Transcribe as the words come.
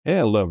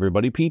Hello,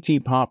 everybody.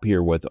 PTPOP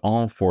here with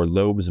all four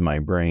lobes of my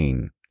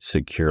brain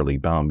securely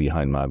bound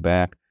behind my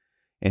back.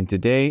 And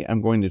today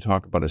I'm going to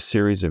talk about a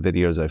series of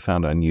videos I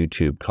found on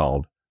YouTube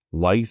called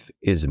Life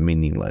is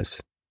Meaningless.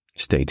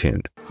 Stay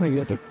tuned. I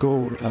got the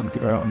gold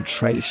underground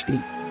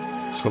Tracy,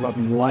 full of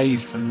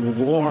life and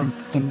warmth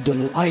and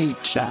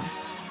delight.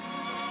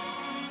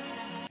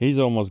 He's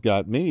almost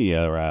got me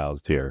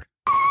aroused here.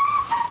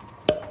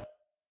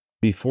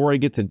 Before I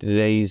get to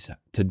today's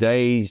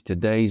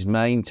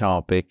main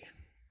topic,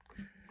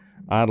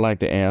 I'd like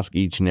to ask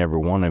each and every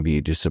one of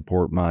you to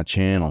support my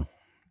channel.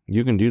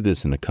 You can do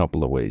this in a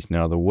couple of ways.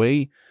 Now, the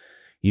way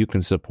you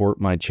can support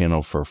my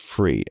channel for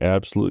free,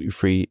 absolutely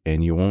free,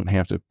 and you won't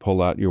have to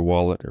pull out your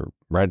wallet or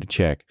write a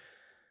check,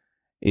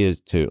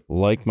 is to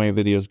like my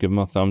videos, give them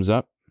a thumbs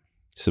up,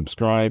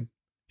 subscribe,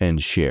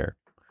 and share.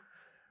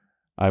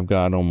 I've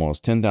got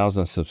almost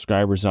 10,000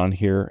 subscribers on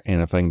here,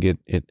 and if I can get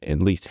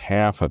at least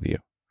half of you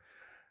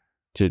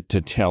to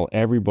tell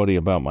everybody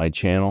about my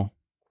channel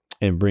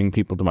and bring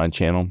people to my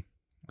channel,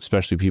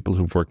 especially people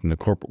who've worked in the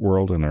corporate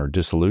world and are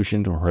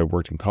disillusioned or have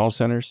worked in call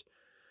centers,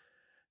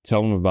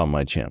 tell them about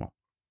my channel.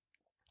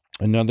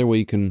 Another way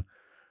you can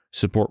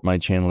support my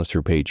channel is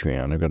through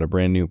Patreon. I've got a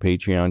brand new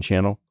Patreon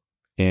channel,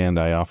 and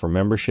I offer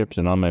memberships,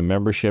 and on my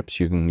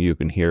memberships, you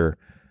can hear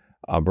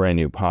a brand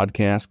new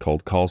podcast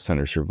called Call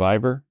Center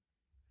Survivor.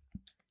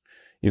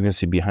 You can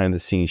see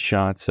behind-the-scenes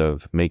shots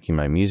of making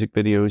my music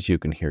videos. You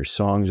can hear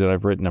songs that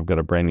I've written. I've got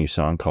a brand new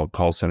song called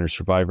Call Center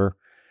Survivor,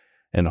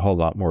 and a whole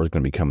lot more is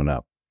going to be coming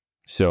up.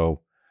 So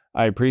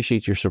I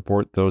appreciate your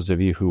support, those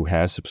of you who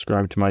have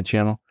subscribed to my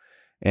channel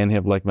and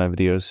have liked my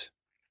videos.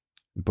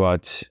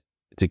 But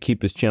to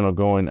keep this channel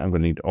going, I'm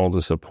going to need all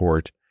the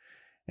support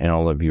and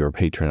all of your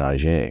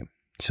patronage.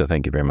 So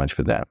thank you very much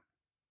for that.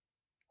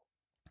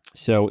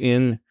 So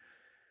in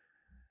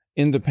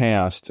the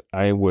past,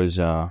 I was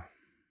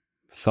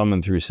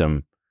thumbing through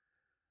some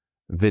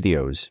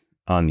videos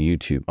on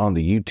YouTube, on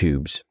the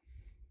YouTubes,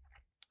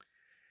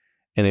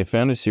 and I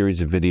found a series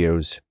of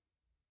videos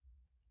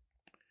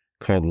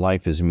called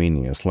Life is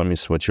Meaningless. Let me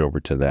switch over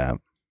to that.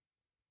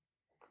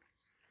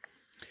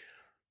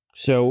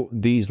 So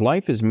these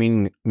Life is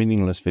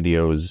Meaningless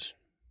videos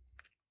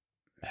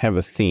have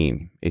a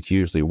theme. It's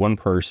usually one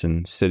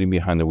person sitting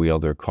behind the wheel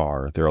of their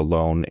car. They're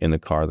alone in the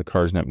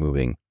car's not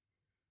moving,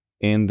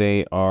 and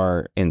they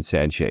are in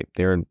sad shape.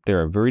 They're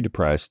very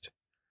depressed.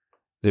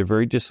 They're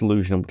very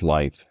disillusioned with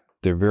life.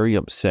 They're very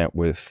upset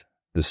with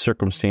the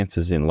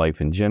circumstances in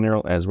life in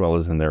general, as well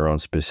as in their own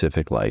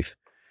specific life.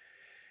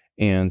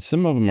 And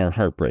some of them are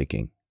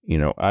heartbreaking. You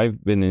know,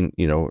 I've been in,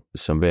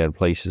 some bad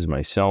places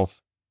myself,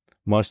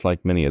 much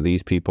like many of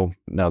these people.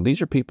 Now,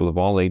 these are people of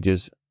all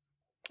ages,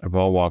 of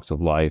all walks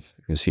of life.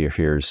 You can see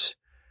here's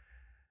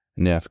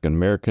an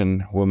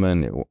African-American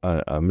woman,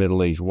 a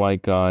middle-aged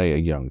white guy, a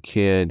young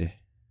kid,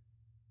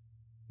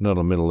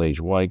 another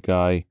middle-aged white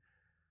guy.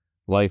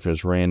 Life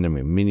is random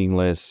and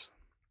meaningless.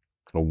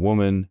 A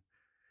woman.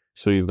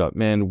 So you've got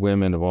men,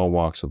 women of all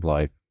walks of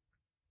life.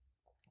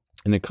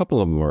 And a couple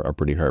of them are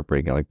pretty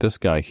heartbreaking. Like this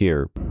guy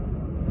here.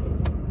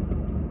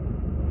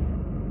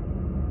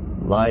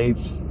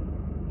 Life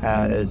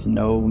has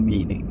no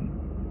meaning.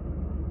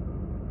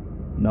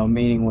 No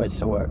meaning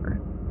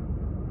whatsoever.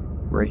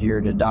 We're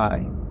here to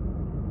die.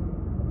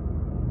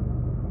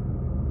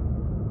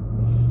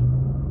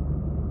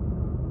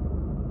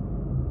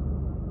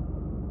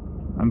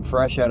 I'm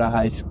fresh out of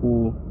high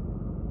school.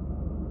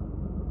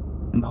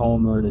 I'm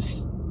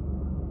homeless.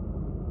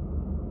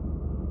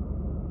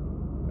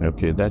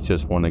 Okay, that's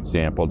just one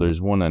example.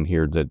 There's one on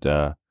here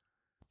that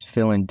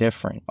feeling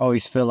different.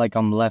 Always feel like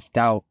I'm left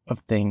out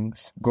of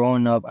things.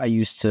 Growing up, I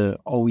used to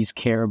always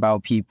care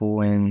about people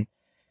and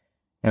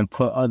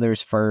put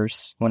others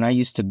first. When I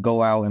used to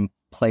go out and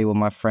play with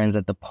my friends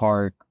at the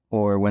park,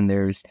 or when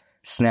there's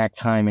snack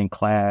time in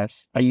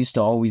class, I used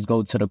to always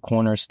go to the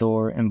corner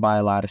store and buy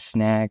a lot of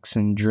snacks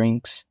and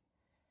drinks.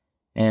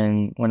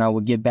 And when I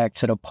would get back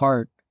to the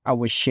park, I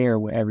would share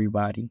with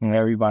everybody, and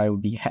everybody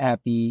would be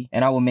happy.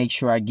 And I would make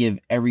sure I give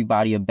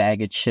everybody a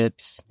bag of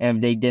chips. And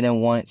if they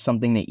didn't want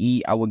something to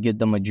eat, I would give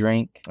them a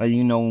drink.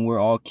 When we're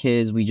all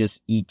kids, we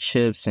just eat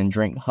chips and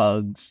drink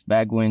hugs.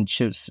 Back when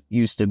chips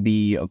used to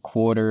be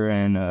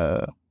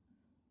 $0.25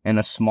 and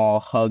a small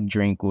hug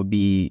drink would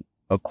be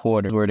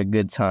 $0.25, were the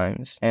good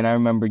times. And I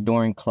remember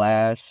during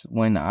class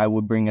when I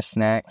would bring a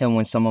snack, and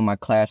when some of my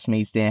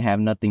classmates didn't have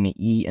nothing to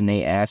eat, and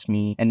they asked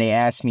me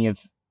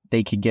if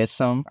they could get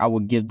some, I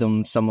would give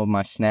them some of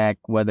my snack,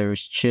 whether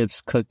it's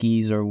chips,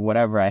 cookies, or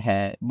whatever I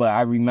had. But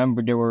I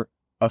remember there were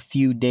a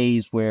few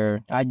days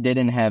where I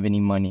didn't have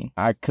any money.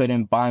 I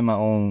couldn't buy my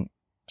own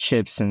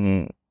chips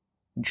and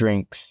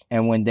drinks.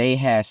 And when they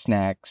had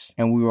snacks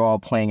and we were all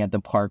playing at the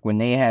park, when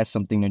they had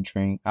something to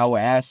drink, I would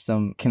ask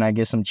them, can I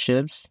get some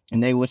chips?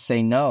 And they would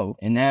say no.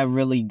 And that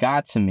really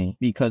got to me,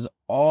 because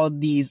all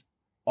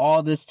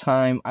this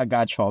time I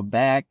got y'all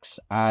backs.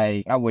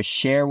 I would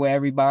share with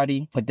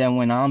everybody. But then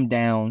when I'm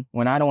down,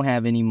 when I don't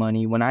have any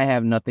money, when I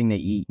have nothing to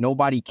eat,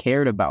 nobody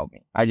cared about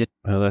me.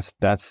 Well,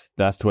 that's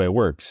the way it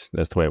works.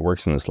 That's the way it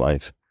works in this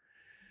life.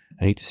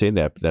 I hate to say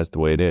that, but that's the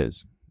way it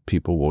is.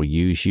 People will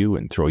use you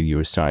and throw you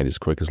aside as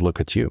quick as look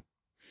at you.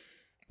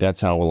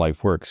 That's how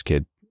life works,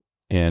 kid.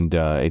 And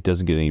it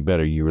doesn't get any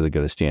better. You really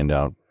got to stand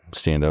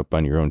up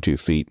on your own 2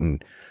 feet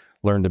and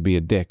learn to be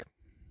a dick.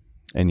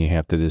 And you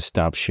have to just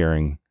stop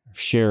share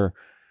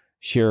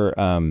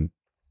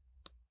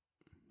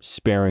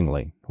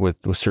sparingly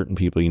with certain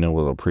people you know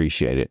will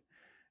appreciate it,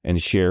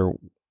 and share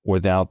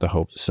without the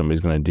hope that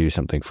somebody's going to do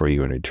something for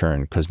you in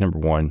return. Because number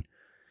one,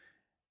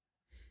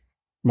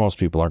 most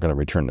people aren't going to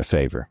return the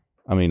favor.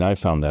 I mean, I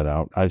found that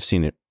out. I've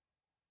seen it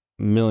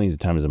millions of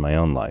times in my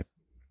own life.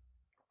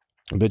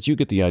 But you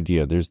get the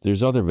idea.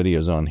 There's other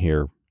videos on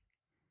here.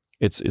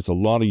 It's a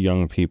lot of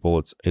young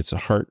people. It's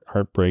a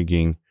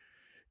heartbreaking,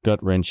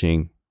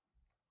 gut-wrenching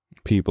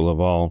people of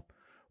all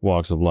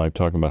walks of life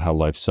talking about how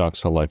life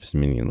sucks, how life is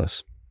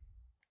meaningless.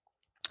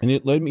 And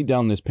it led me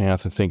down this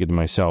path of thinking to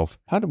myself,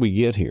 how did we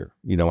get here?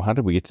 You know, how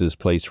did we get to this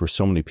place where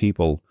so many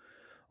people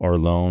are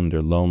alone,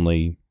 they're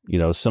lonely? You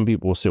know, some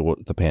people will say, well,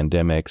 the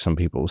pandemic. Some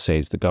people will say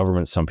it's the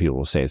government. Some people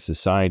will say it's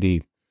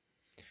society.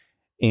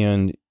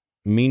 And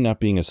me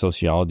not being a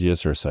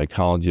sociologist or a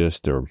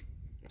psychologist or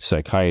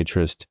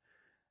psychiatrist,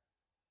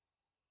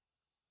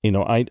 you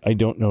know, I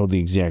don't know the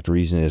exact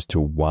reason as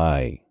to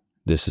why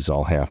this is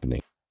all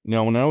happening.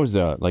 Now, when I was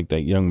like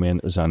that young man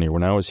that was on here,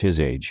 when I was his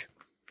age,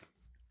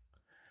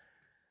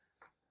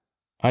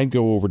 I'd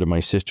go over to my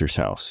sister's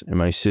house, and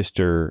my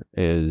sister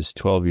is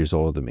 12 years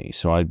older than me.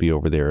 So I'd be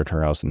over there at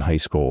her house in high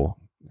school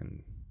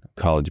and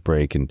college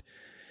break, and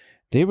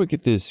they would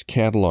get this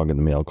catalog in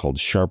the mail called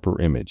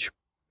Sharper Image.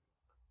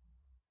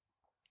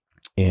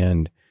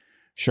 And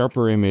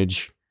Sharper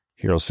Image,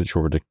 here I'll switch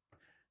over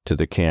to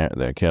the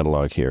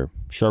catalog here.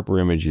 Sharper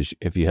Image, is,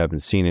 if you haven't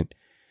seen it,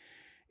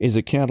 is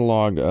a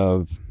catalog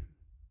of,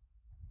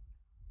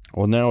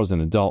 well, now as an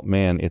adult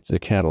man, it's a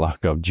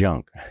catalog of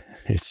junk.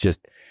 It's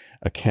just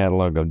a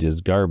catalog of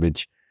just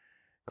garbage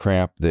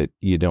crap that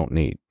you don't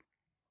need.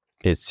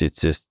 It's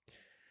just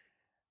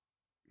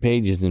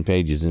pages and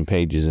pages and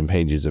pages and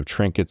pages of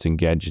trinkets and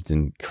gadgets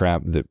and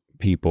crap that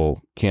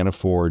people can't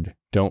afford,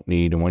 don't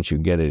need, and once you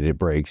get it, it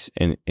breaks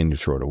and you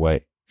throw it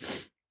away.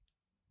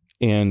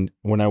 And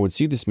when I would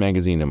see this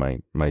magazine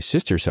in my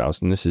sister's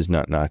house, and this is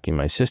not knocking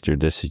my sister,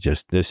 this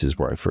is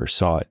where I first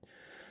saw it,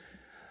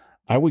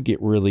 I would get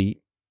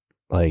really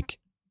like,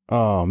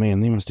 oh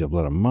man, they must have a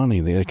lot of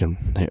money.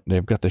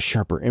 They've got the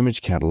Sharper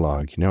Image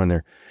catalog, you know, and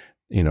they're,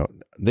 you know,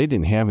 they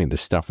didn't have any of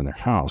this stuff in their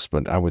house,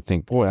 but I would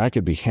think, boy, I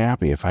could be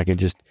happy if I could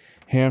just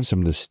have some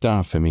of this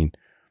stuff. I mean,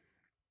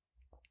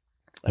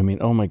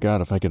 oh my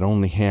God, if I could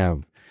only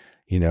have,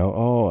 you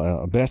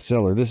know, a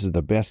bestseller. This is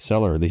the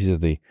bestseller.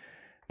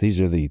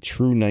 These are the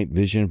True Night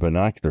Vision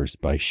binoculars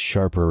by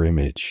Sharper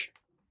Image.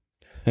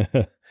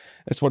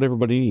 That's what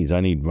everybody needs.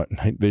 I need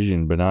night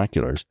vision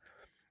binoculars.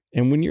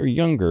 And when you're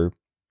younger,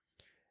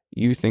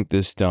 you think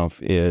this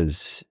stuff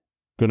is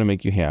going to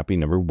make you happy,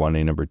 number one.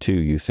 And number two,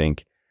 you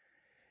think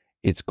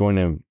it's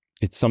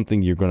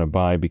something you're going to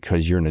buy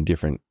because you're in a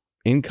different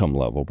income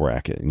level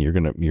bracket, and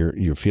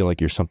you feel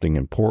like you're something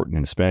important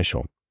and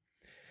special.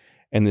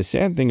 And the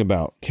sad thing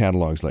about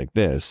catalogs like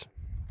this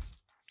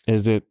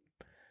is that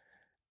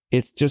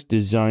it's just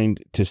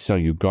designed to sell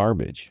you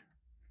garbage.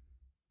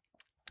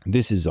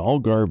 This is all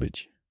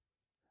garbage.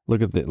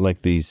 Look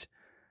at these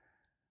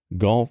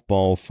golf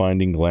ball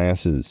finding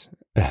glasses.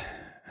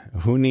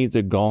 Who needs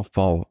a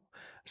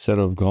set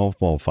of golf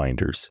ball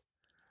finders?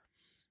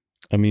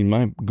 I mean,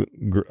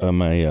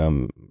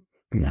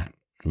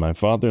 my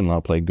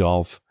father-in-law played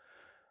golf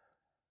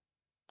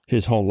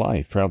his whole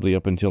life, probably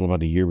up until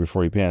about a year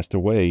before he passed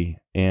away,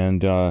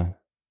 and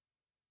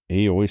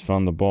he always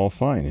found the ball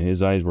fine.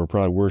 His eyes were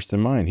probably worse than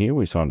mine. He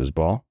always found his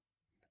ball.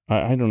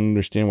 I don't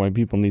understand why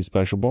people need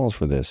special balls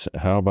for this.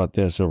 How about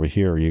this over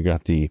here? You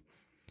got the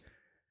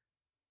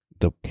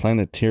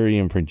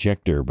planetarium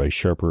projector by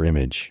Sharper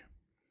Image.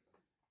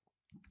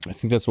 I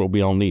think that's what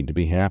we all need to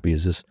be happy,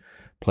 is this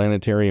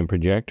planetarium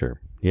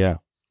projector. Yeah.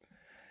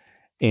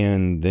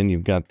 And then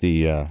you've got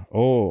the,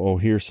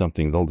 here's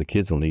something the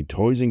kids will need.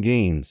 Toys and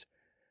games.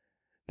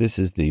 This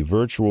is the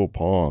Virtual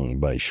Pong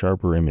by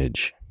Sharper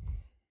Image.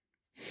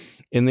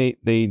 And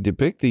they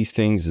depict these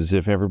things as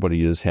if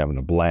everybody is having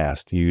a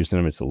blast using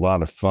them. It's a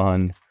lot of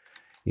fun.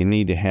 You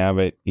need to have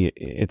it.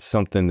 It's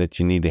something that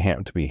you need to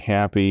have to be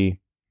happy.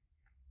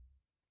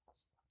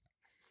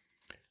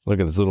 Look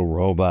at this little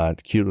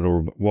robot, cute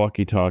little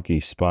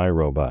walkie-talkie spy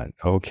robot.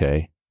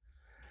 Okay.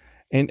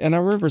 And I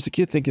remember as a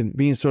kid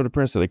being so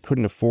depressed that I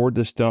couldn't afford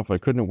this stuff. I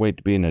couldn't wait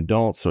to be an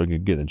adult so I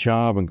could get a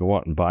job and go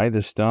out and buy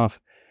this stuff.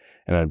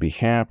 And I'd be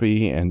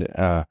happy. And,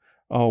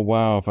 oh,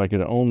 wow, if I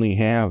could only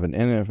have an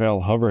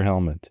NFL hover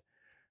helmet.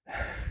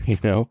 You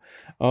know?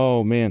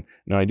 Oh, man.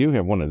 Now, I do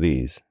have one of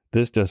these.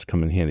 This does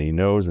come in handy.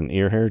 Nose and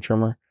ear hair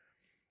trimmer.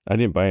 I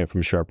didn't buy it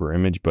from Sharper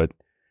Image, but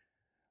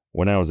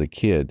when I was a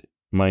kid,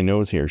 my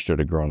nose hair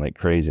started growing like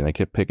crazy, and I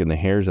kept picking the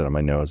hairs out of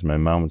my nose. My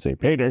mom would say,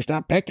 Peter,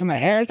 stop picking the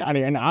hairs out of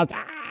your nose.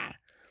 Ah!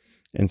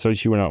 And so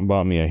she went out and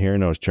bought me a hair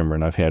nose trimmer,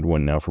 and I've had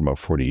one now for about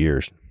 40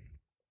 years.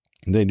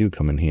 They do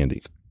come in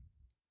handy.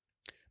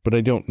 but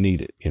I don't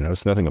need it.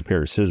 It's nothing a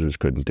pair of scissors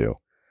couldn't do.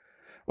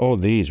 Oh,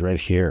 these right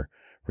here,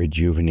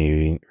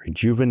 rejuvenating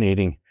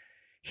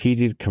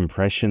heated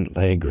compression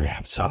leg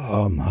wraps.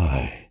 Oh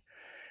my,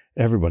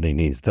 everybody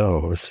needs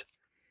those.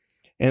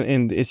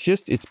 And it's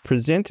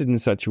presented in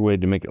such a way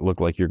to make it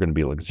look like you're going to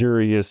be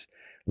luxurious,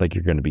 like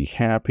you're going to be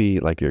happy,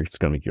 like it's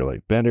going to make your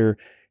life better,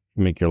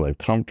 make your life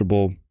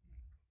comfortable.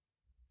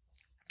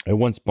 I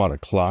once bought a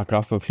clock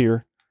off of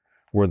here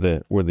where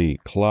the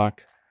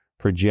clock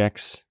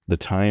projects the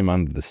time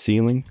onto the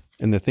ceiling,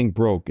 and the thing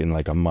broke in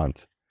like a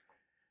month.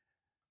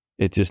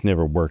 It just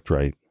never worked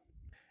right.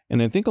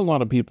 And I think a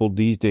lot of people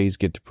these days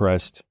get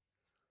depressed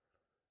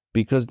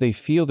because they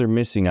feel they're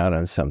missing out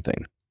on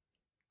something.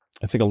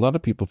 I think a lot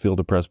of people feel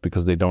depressed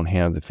because they don't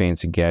have the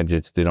fancy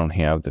gadgets, they don't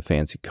have the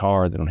fancy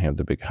car, they don't have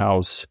the big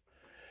house,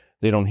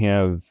 they don't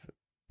have,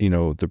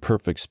 the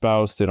perfect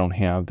spouse, they don't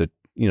have the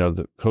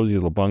cozy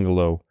little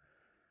bungalow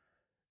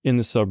in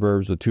the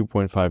suburbs with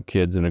 2.5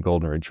 kids and a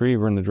golden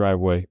retriever in the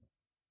driveway.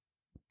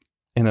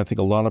 And I think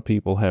a lot of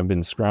people have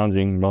been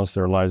scrounging most of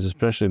their lives,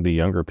 especially the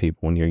younger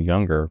people. When you're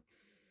younger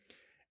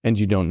and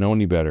you don't know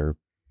any better,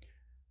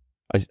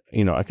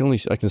 I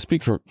can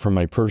speak from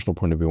my personal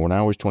point of view. When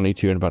I was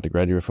 22 and about to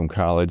graduate from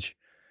college,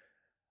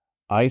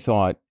 I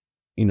thought,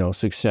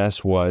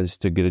 success was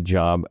to get a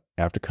job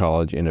after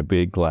college in a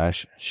big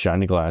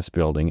shiny glass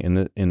building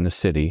in the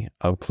city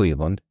of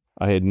Cleveland.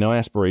 I had no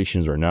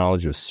aspirations or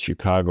knowledge of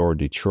Chicago or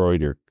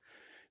Detroit or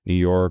New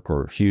York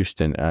or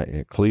Houston.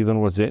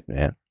 Cleveland was it,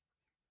 man.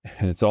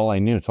 And it's all I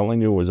knew. It's all I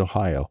knew was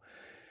Ohio.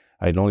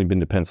 I'd only been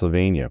to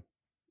Pennsylvania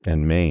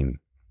and Maine.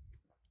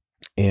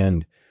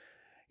 And,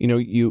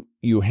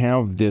 you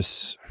have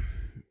this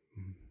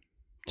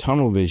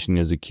tunnel vision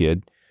as a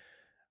kid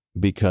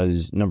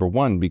because, number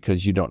one,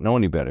 because you don't know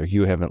any better.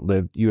 You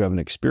haven't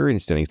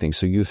experienced anything.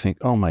 So you think,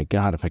 oh my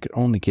God, if I could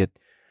only get,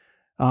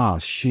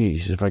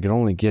 if I could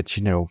only get,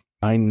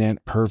 find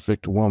that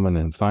perfect woman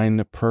and find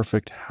the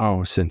perfect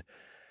house and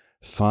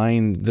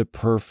find the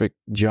perfect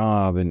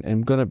job and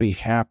I'm going to be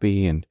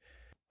happy. And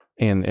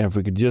if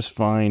we could just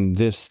find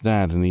this,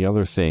 that, and the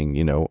other thing,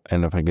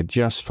 and if I could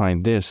just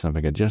find this, and if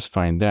I could just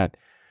find that.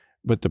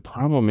 But the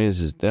problem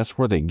is that's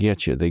where they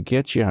get you. They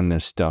get you on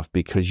this stuff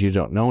because you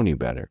don't know any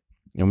better.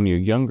 And when you're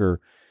younger,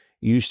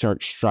 you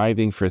start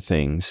striving for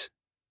things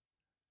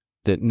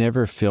that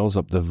never fills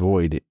up the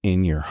void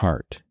in your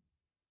heart.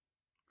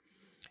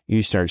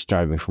 You start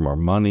striving for more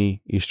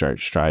money. You start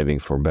striving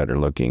for a better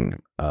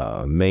looking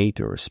mate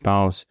or a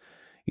spouse.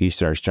 You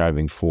start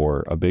striving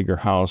for a bigger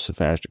house, a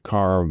faster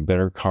car, a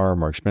better car, a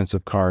more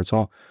expensive car. It's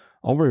all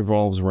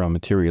revolves around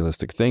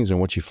materialistic things. And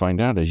what you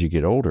find out as you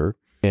get older,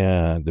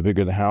 the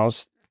bigger the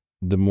house,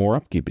 the more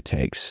upkeep it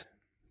takes.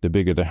 The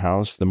bigger the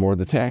house, the more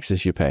the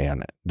taxes you pay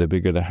on it. The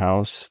bigger the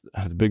house,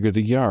 the bigger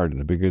the yard.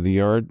 And the bigger the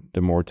yard, the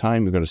more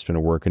time you're going to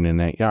spend working in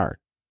that yard.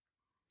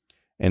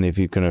 And if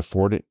you can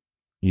afford it,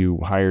 you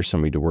hire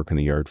somebody to work in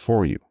the yard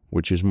for you,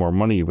 which is more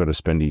money you've got to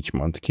spend each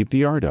month to keep the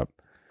yard up.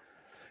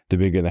 The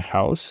bigger the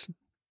house,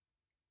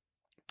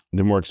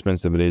 the more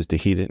expensive it is to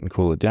heat it and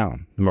cool it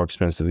down. The more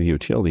expensive the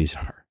utilities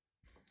are.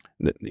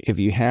 If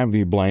you have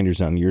your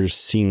blinders on, you're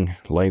just seeing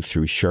life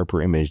through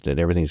sharper image, that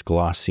everything's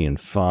glossy and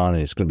fun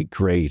and it's going to be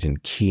great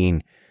and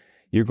keen.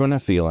 You're going to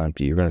feel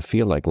empty. You're going to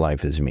feel like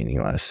life is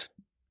meaningless.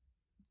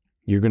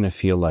 You're going to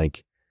feel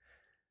like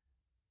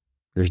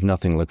there's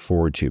nothing to look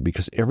forward to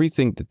because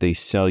everything that they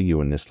sell you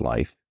in this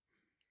life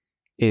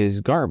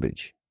is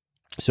garbage.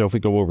 So if we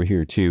go over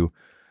here to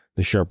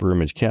the Sharper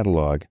Image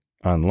catalog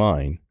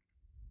online,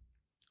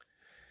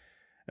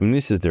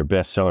 this is their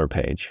bestseller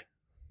page.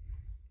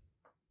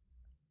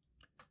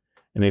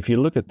 And if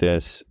you look at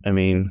this,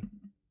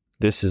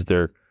 this is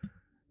their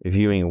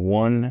viewing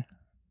 1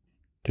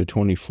 to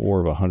 24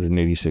 of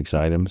 186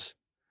 items.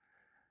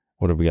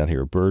 What have we got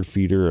here? A bird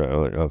feeder,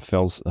 a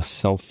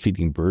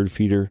self-feeding bird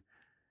feeder,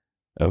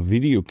 a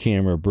video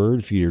camera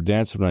bird feeder.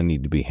 That's what I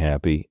need to be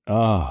happy.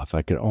 If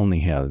I could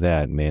only have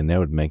that, man, that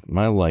would make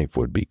my life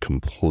would be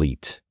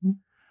complete.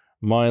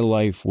 My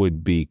life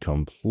would be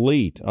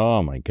complete.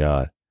 Oh my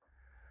God.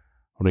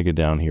 What do I get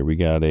down here? We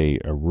got a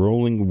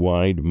rolling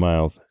wide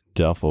mouth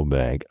duffel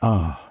bag.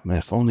 Oh man,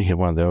 if only I had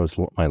one of those,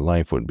 my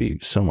life would be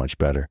so much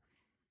better.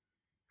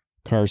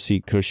 Car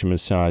seat cushion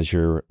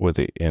massager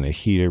and a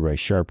heater by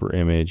Sharper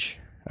Image.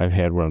 I've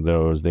had one of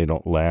those. They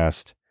don't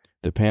last.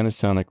 The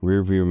Panasonic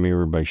rear view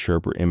mirror by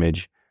Sharper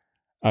Image.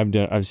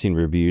 I've seen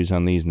reviews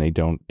on these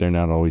and they're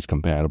not always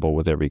compatible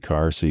with every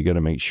car. So you got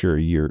to make sure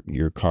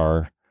your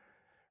car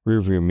rear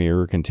view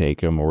mirror can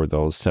take them, or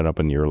they'll set up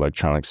in your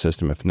electronic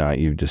system. If not,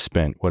 you've just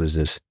spent, what is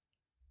this?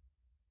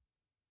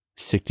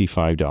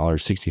 $65,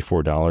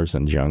 $64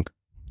 on junk.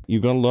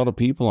 You've got a lot of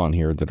people on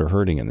here that are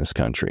hurting in this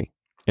country.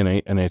 And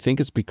I think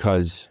it's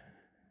because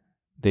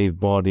they've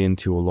bought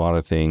into a lot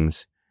of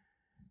things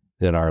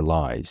that are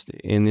lies.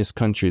 In this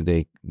country,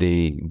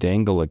 they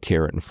dangle a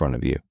carrot in front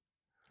of you.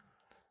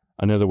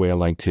 Another way I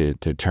like to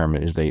term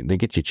it is they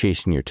get you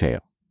chasing your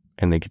tail.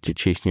 And they get you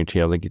chasing your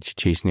tail, they get you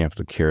chasing after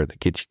the carrot, they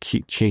get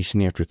you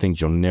chasing after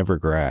things you'll never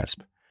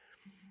grasp.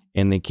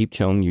 And they keep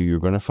telling you you're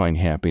going to find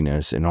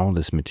happiness and all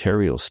this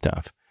material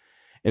stuff.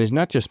 And it's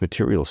not just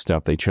material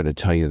stuff. They try to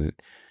tell you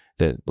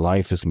that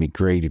life is going to be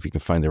great if you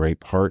can find the right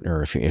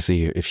partner.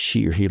 If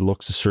she or he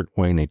looks a certain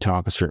way and they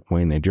talk a certain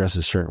way and they dress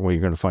a certain way,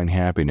 you're going to find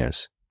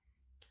happiness.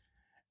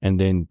 And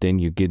then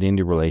you get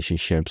into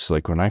relationships.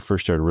 Like when I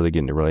first started really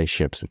getting into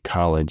relationships in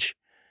college,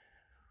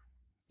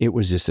 it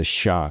was just a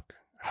shock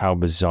how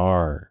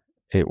bizarre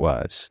it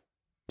was.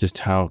 Just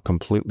how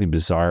completely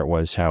bizarre it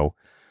was, how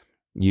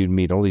you'd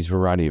meet all these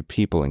variety of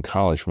people in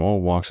college from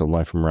all walks of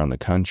life from around the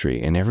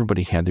country, and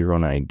everybody had their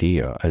own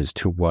idea as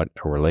to what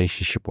a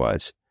relationship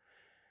was.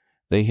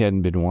 They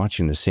hadn't been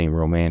watching the same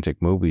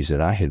romantic movies that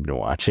I had been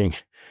watching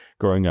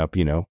growing up,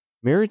 you know.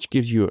 Marriage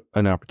gives you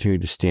an opportunity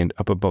to stand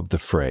up above the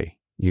fray.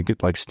 You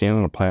get like stand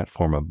on a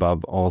platform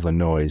above all the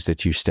noise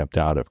that you stepped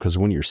out of. Because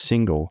when you're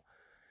single,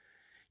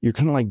 you're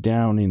kind of like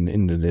down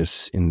into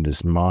this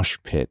mosh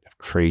pit of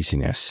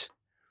craziness.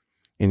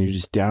 And you're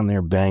just down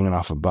there banging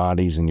off of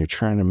bodies, and you're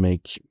trying to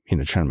make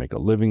a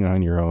living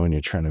on your own.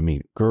 You're trying to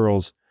meet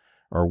girls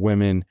or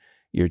women.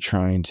 You're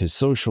trying to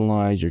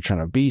socialize. You're trying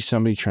to be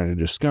somebody, trying to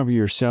discover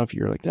yourself.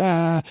 You're like,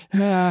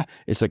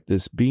 It's like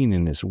this being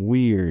in this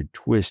weird,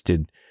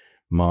 twisted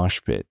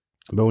mosh pit.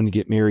 But when you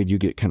get married, you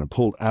get kind of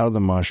pulled out of the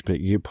mosh pit.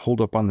 You get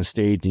pulled up on the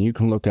stage, and you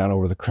can look out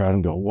over the crowd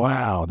and go,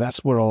 wow,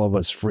 that's what all of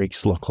us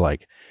freaks look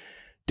like,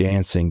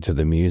 dancing to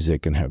the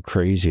music and how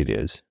crazy it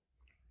is.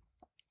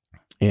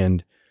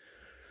 And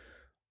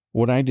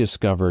what I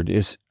discovered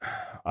is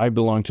I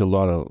belong to a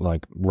lot of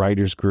like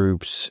writers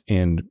groups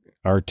and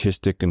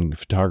artistic and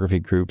photography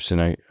groups.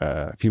 And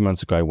a few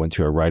months ago, I went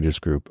to a writers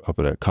group up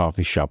at a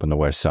coffee shop on the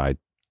West Side.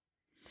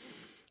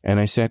 And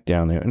I sat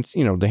down there, and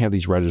they have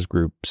these writers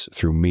groups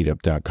through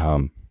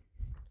meetup.com.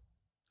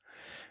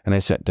 And I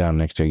sat down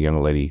next to a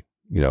young lady,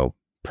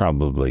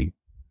 probably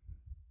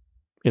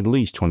at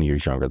least 20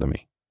 years younger than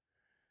me.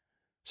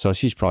 So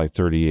she's probably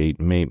 38,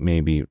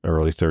 maybe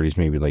early 30s,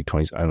 maybe late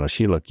 20s. I don't know.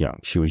 She looked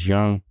young. She was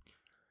young.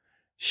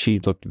 She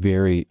looked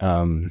very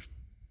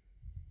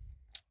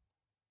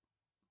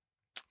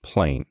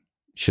plain.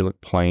 She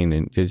looked plain,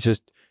 and it's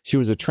just, she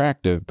was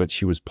attractive, but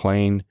she was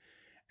plain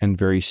and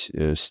very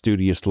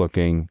studious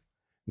looking,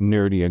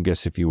 nerdy, I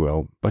guess, if you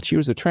will. But she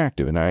was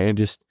attractive, and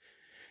it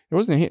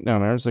wasn't a hit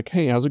down there. I was like,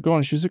 hey, how's it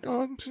going? She was like,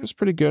 oh, it's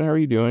pretty good. How are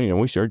you doing?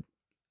 We started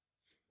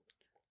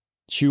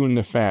chewing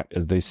the fat,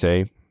 as they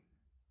say.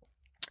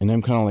 And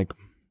I'm kind of like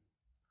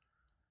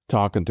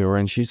talking to her,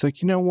 and she's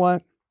like, you know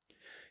what?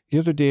 The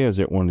other day I was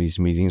at one of these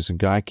meetings, a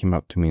guy came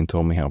up to me and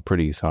told me how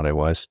pretty he thought I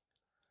was.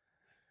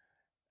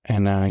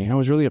 And I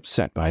was really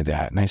upset by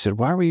that. And I said,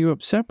 why were you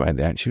upset by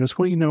that? And she goes,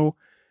 well,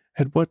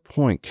 at what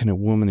point can a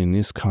woman in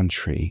this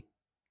country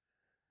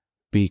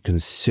be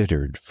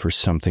considered for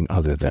something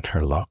other than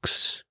her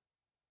looks?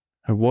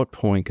 At what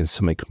point can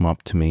somebody come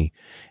up to me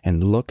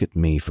and look at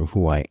me for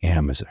who I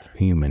am as a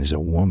human, as a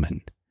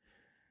woman?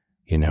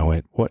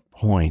 At what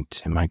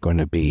point am I going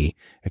to be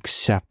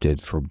accepted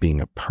for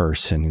being a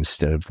person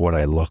instead of what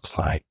I look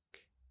like?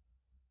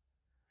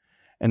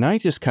 And I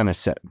just kind of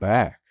sat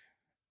back.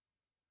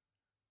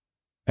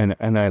 And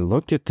I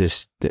looked at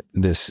this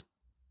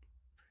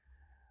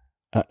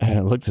I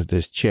looked at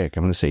this chick.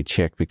 I'm going to say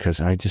chick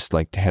because I just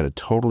had a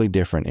totally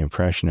different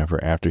impression of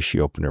her after she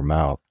opened her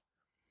mouth.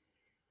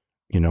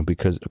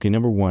 Because, okay,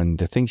 number one,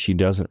 the thing she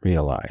doesn't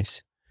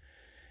realize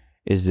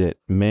is that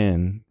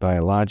men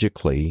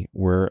biologically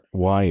were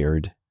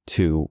wired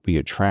to be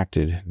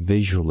attracted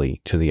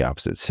visually to the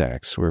opposite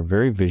sex. We're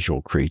very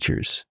visual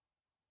creatures.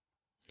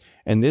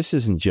 And this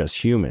isn't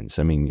just humans.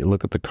 I mean, you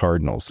look at the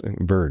cardinals,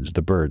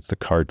 the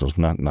cardinals,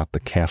 not the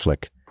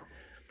Catholic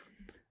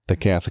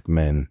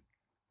men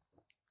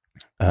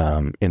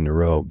in the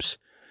robes,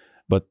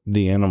 but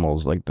the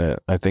animals,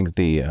 I think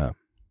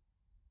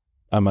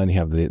I might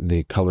have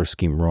the color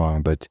scheme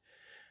wrong, but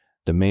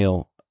the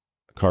male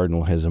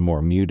cardinal has a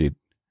more muted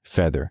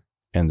feather,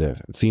 and the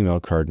female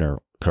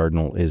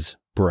cardinal is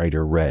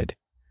brighter red.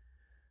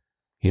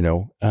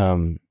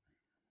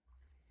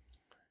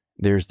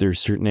 There's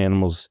certain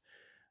animals,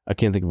 I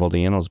can't think of all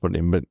the animals, but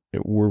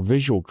we're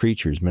visual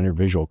creatures. Men are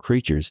visual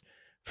creatures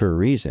for a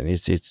reason.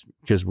 It's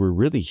because we're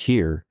really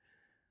here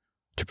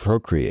to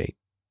procreate.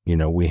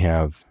 We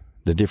have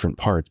the different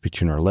parts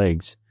between our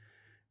legs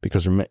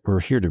because we're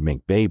here to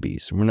make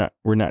babies.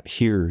 We're not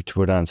here to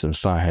put on some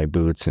thigh-high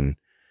boots and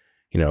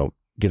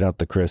get out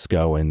the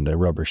Crisco and the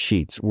rubber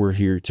sheets. We're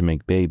here to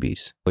make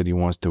babies. Lady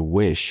wants to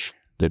wish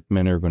that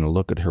men are going to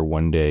look at her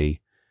one day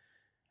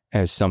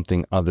as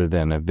something other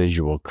than a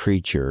visual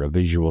creature, a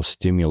visual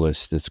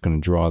stimulus that's going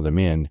to draw them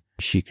in.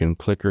 She can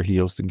click her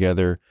heels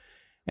together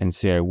and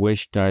say, I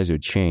wish guys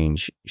would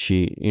change.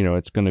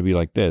 It's going to be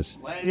like this.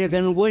 Well, you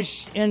can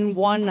wish in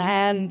one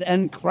hand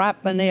and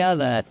crap in the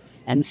other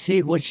and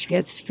see which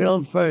gets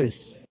filled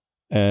first.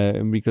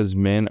 Because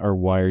men are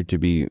wired to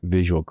be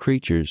visual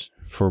creatures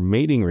for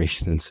mating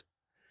reasons,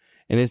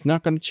 and it's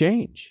not going to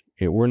change.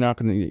 We're not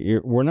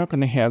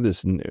going to have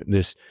this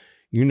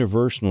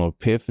universal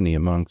epiphany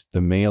amongst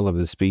the male of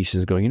the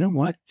species. Go, you know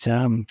what?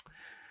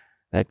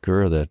 That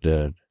girl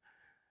that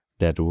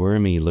that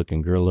wormy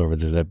looking girl over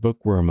there, that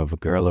bookworm of a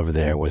girl over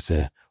there with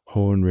the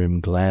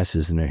horn-rimmed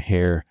glasses and her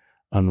hair,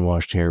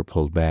 unwashed hair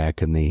pulled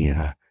back, and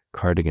the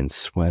cardigan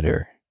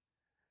sweater.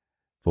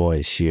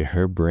 Boy,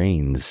 her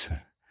brains,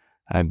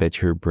 I bet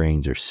her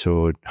brains are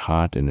so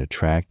hot and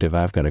attractive.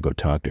 I've got to go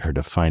talk to her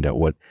to find out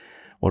what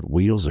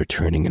wheels are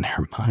turning in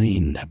her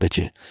mind. I bet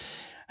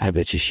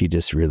you she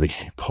just really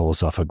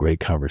pulls off a great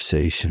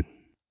conversation.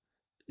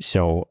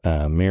 So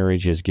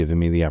marriage has given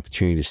me the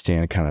opportunity to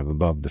stand kind of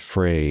above the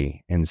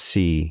fray and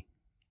see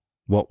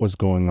what was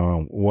going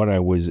on, what I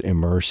was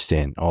immersed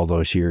in all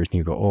those years. And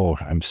you go, oh,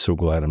 I'm so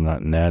glad I'm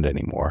not in that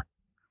anymore.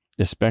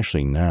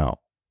 Especially now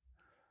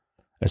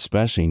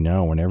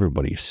when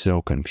everybody is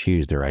so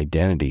confused, their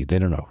identity, they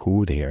don't know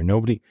who they are.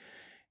 Nobody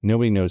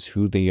knows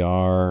who they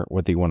are,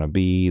 what they want to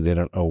be. They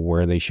don't know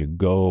where they should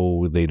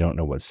go. They don't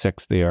know what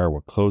sex they are,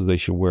 what clothes they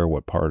should wear,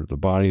 what part of the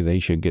body they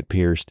should get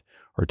pierced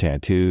or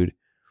tattooed.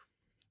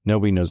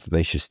 Nobody knows if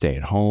they should stay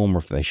at home or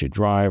if they should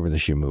drive or they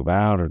should move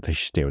out or if they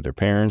should stay with their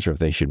parents or if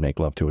they should make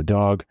love to a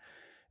dog.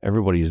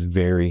 Everybody is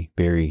very,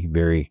 very,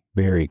 very,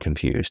 very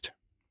confused.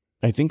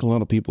 I think a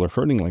lot of people are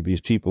hurting like these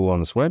people on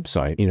this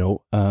website,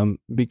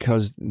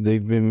 because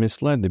they've been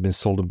misled. They've been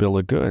sold a bill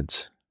of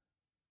goods.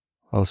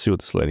 I'll see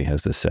what this lady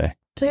has to say.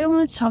 Today I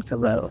want to talk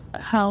about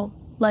how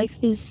life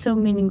is so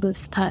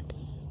meaningless that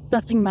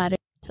nothing matters.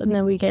 And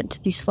then we get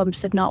into these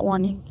slumps of not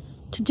wanting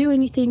to do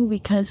anything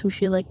because we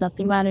feel like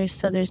nothing matters,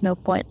 so there's no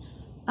point.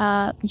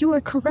 You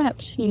are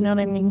correct, you know what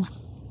I mean?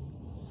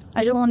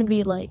 I don't want to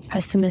be like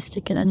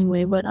pessimistic in any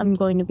way, but I'm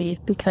going to be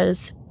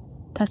because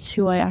that's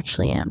who I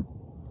actually am.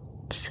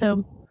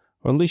 So,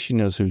 well, at least she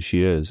knows who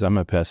she is. I'm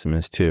a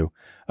pessimist too.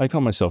 I call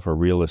myself a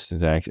realist,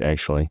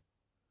 actually.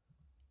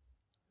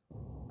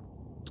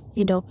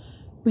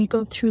 We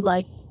go through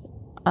life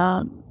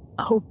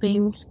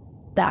hoping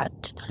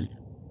that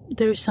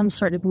there's some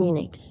sort of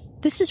meaning.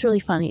 This is really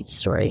funny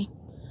story.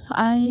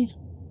 I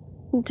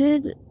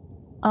did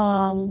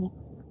an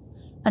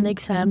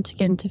exam to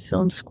get into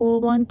film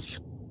school once.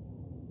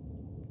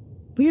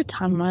 Weird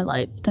time in my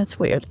life. That's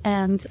weird.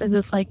 And it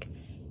was like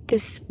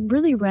this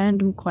really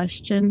random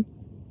question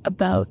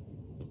about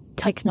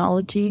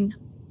technology.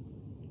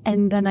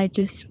 And then I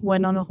just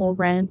went on a whole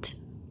rant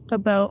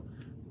about...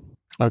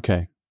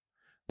 Okay.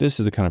 This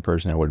is the kind of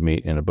person I would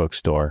meet in a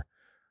bookstore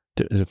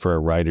for a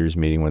writer's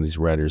meeting, one of these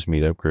writers'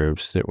 meetup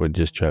groups that would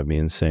just drive me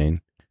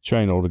insane.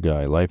 Try an older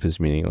guy. Life is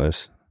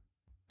meaningless.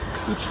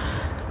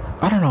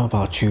 I don't know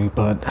about you,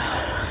 but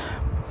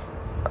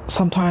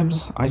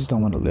sometimes I just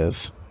don't want to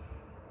live.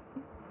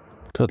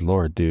 Good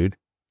Lord, dude.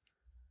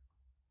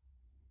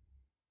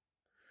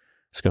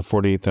 It's got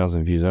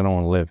 48,000 views. I don't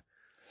want to live.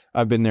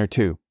 I've been there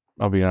too.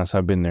 I'll be honest,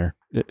 I've been there.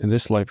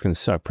 This life can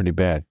suck pretty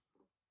bad.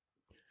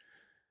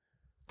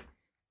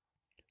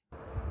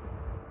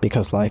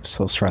 Because life's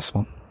so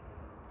stressful.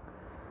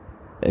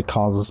 It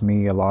causes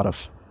me a lot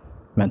of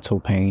mental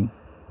pain,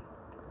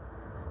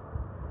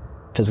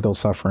 physical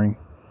suffering,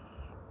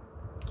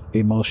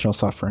 emotional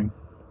suffering,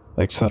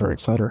 etc.,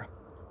 etc.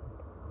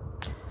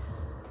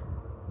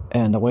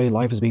 And the way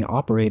life is being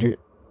operated,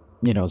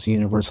 it's a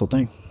universal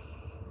thing.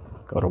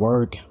 Go to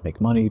work, make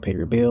money, pay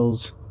your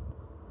bills,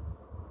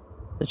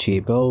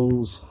 achieve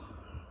goals,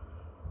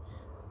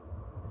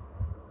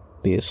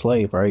 be a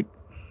slave, right?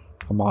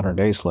 A modern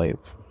day slave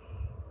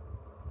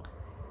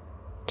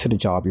to the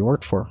job you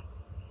work for.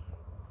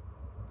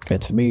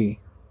 And to me,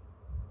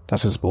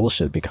 that's just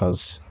bullshit,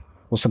 because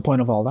what's the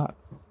point of all that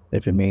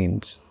if it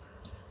means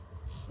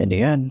in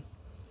the end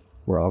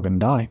we're all gonna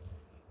die?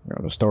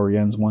 The story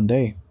ends one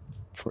day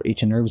for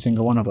each and every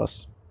single one of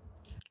us.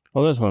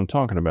 Well, that's what I'm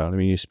talking about. I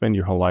mean, you spend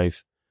your whole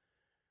life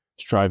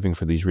striving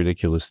for these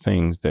ridiculous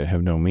things that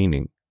have no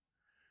meaning.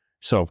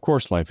 So, of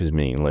course, life is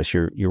meaningless.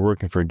 You're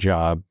working for a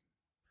job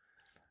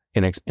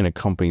in a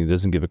company that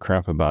doesn't give a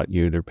crap about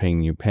you. They're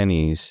paying you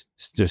pennies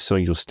just so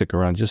you'll stick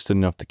around just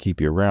enough to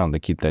keep you around, to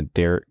keep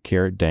that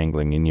carrot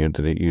dangling in you,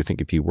 that you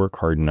think if you work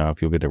hard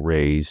enough, you'll get a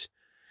raise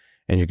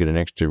and you get an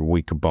extra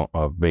week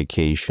of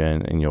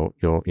vacation, and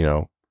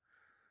you'll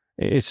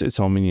it's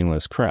all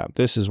meaningless crap.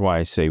 This is why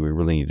I say we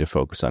really need to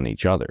focus on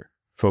each other.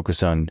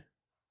 Focus on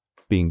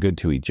being good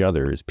to each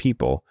other as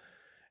people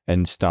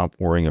and stop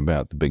worrying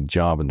about the big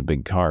job and the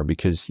big car,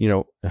 because,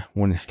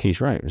 when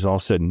he's right, it's all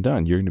said and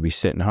done, you're going to be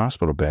sitting in a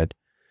hospital bed,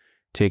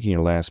 taking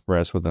your last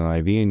breath with an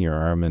IV in your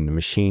arm and the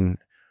machine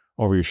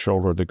over your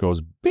shoulder that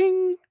goes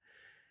bing.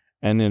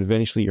 And then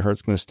eventually your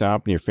heart's going to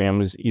stop and your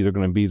family's either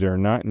going to be there or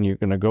not, and you're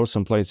going to go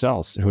someplace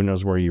else. Who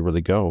knows where you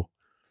really go?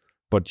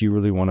 But do you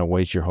really want to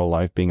waste your whole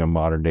life being a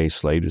modern day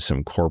slave to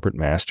some corporate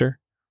master?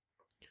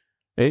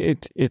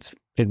 It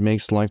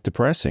makes life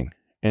depressing.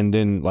 And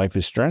then life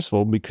is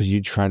stressful because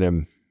you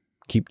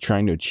keep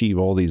trying to achieve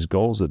all these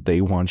goals that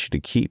they want you to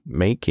keep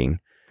making,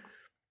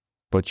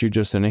 but you're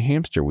just in a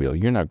hamster wheel.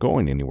 You're not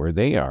going anywhere.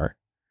 They are.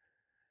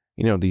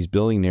 These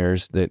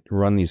billionaires that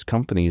run these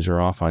companies are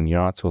off on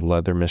yachts with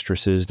leather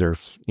mistresses. They're,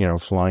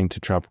 flying to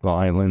tropical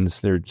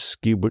islands. They're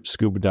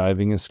scuba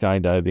diving and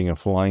skydiving and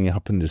flying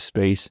up into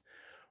space,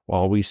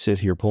 while we sit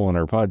here pulling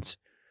our putts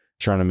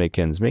trying to make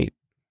ends meet.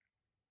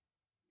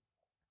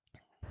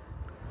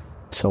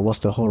 So what's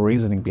the whole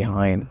reasoning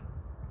behind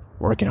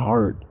working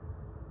hard?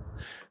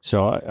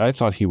 So I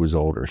thought he was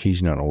older.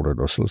 He's not older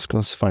though. So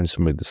let's find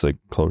somebody that's like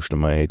close to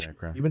my age.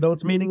 Even though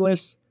it's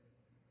meaningless,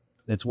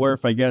 it's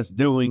worth, I guess,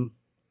 doing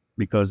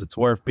because it's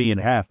worth being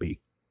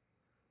happy.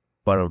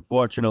 But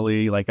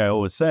unfortunately, like I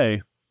always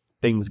say,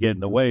 things get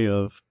in the way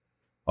of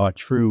our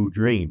true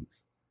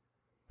dreams.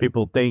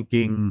 People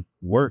thinking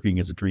working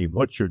is a dream.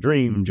 What's your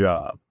dream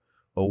job?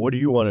 Or what do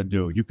you want to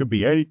do? You could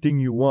be anything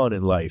you want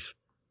in life.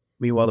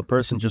 Meanwhile, the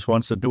person just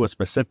wants to do a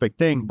specific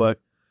thing, but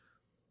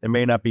it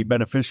may not be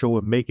beneficial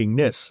with making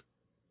this.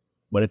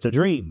 But it's a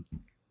dream.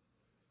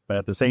 But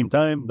at the same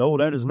time, no,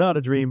 that is not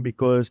a dream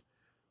because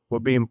we're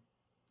being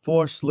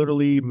forced,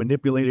 literally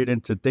manipulated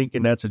into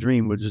thinking that's a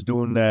dream. We're just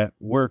doing that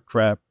work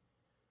crap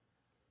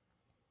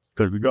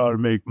because we got to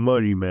make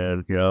money,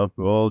 man. You know,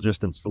 we're all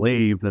just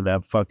enslaved in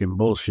that fucking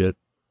bullshit.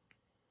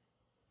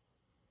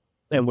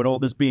 And with all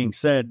this being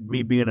said,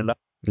 me being an...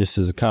 This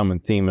is a common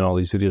theme in all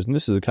these videos, and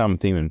this is a common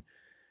theme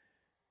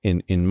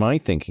in my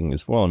thinking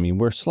as well. I mean,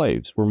 we're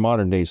slaves. We're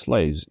modern day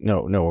slaves.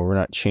 No, we're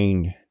not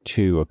chained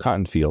to a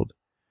cotton field.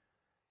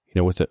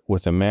 You know,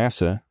 with a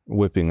massa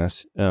whipping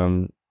us.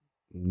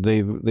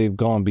 They've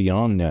gone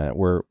beyond that.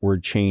 We're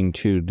chained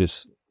to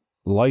this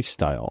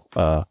lifestyle,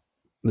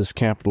 this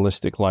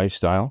capitalistic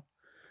lifestyle.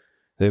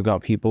 They've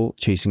got people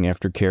chasing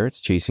after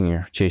carrots,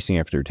 chasing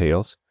after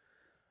tails,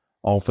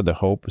 all for the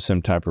hope of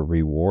some type of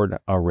reward,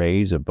 a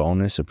raise, a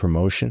bonus, a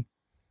promotion,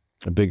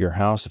 a bigger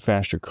house, a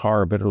faster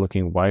car, a better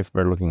looking wife,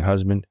 better looking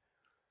husband.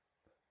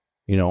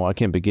 You know, I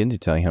can't begin to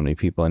tell you how many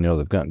people I know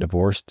that have gotten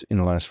divorced in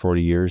the last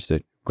 40 years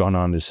that gone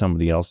on to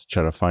somebody else to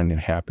try to find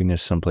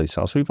happiness someplace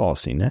else. We've all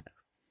seen that.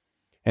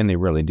 And they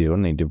really do.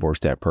 And they divorce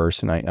that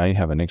person. I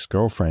have an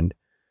ex-girlfriend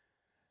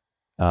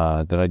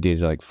that I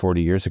dated like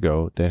 40 years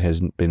ago that has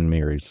been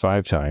married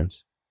 5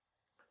 times.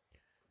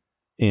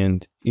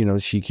 And, you know,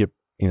 she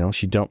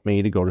dumped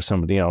me to go to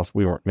somebody else.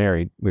 We weren't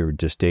married. We were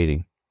just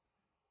dating.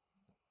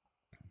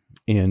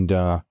 And,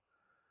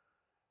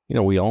 you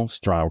know, we all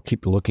strive,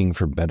 keep looking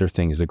for better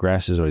things. The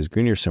grass is always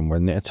greener somewhere.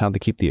 And that's how they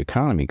keep the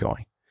economy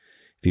going.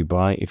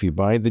 If you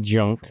buy the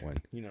junk,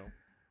 you know.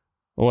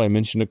 Oh, I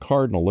mentioned a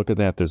cardinal. Look at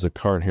that. There's a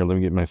card here. Let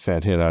me get my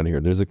fat head out of here.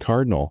 There's a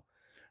cardinal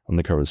on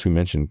the cover. As we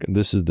mentioned,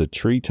 this is the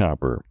tree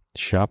topper.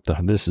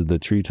 This is the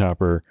tree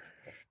topper.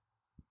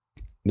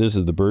 This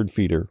is the bird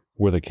feeder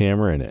with a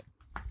camera in it.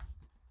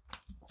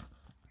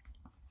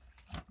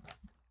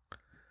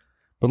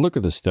 But look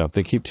at this stuff.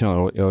 They keep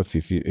telling, oh,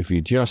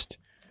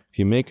 if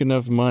you make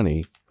enough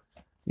money,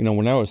 you know,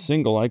 when I was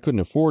single, I couldn't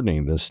afford any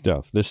of this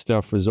stuff. This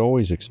stuff is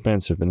always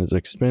expensive, and it's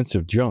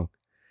expensive junk.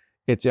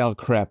 It's al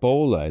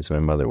crapola, as my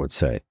mother would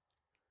say.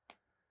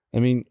 I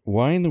mean,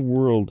 why in the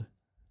world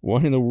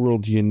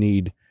do you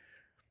need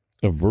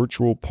a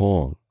virtual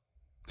Pong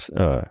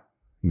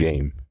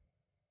game?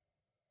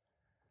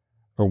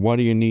 Or why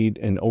do you need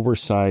an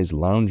oversized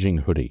lounging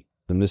hoodie?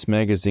 And this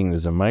magazine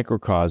is a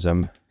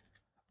microcosm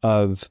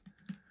of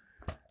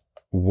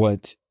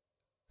what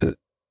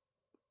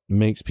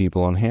makes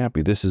people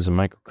unhappy. This is a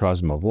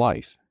microcosm of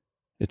life.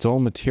 It's all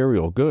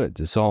material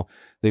goods.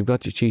 They've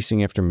got you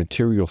chasing after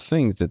material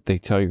things that they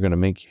tell you are going to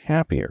make you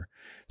happier.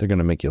 They're going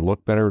to make you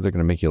look better. They're going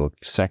to make you look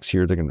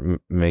sexier. They're going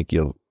to make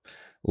you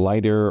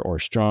lighter or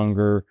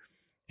stronger.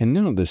 And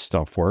none of this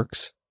stuff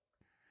works.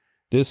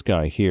 This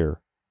guy here,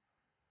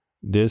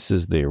 this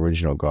is the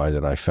original guy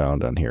that I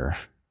found on here.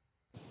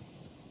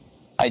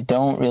 I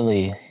don't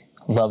really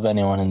love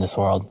anyone in this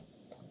world.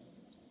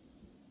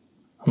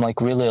 I'm like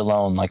really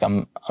alone. Like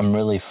I'm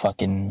really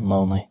fucking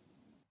lonely.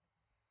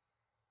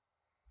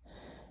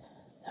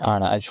 I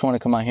don't know, I just want to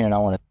come out here and I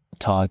want to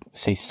talk,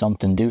 say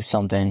something, do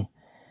something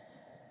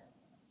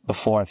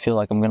before I feel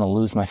like I'm going to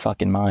lose my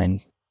fucking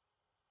mind.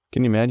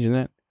 Can you imagine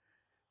that?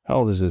 How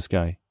old is this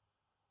guy?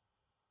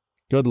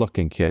 Good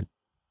looking kid.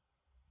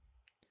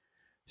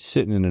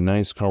 Sitting in a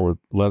nice car with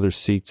leather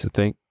seats, I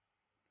think.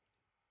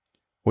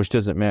 Which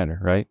doesn't matter,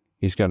 right?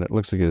 He's got, it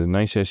looks like a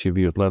nice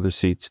SUV with leather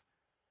seats.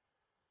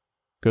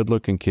 Good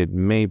looking kid,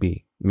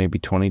 maybe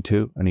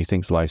 22, and he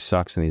thinks life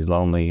sucks and he's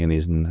lonely and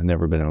he's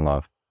never been in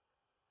love.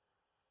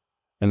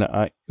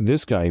 And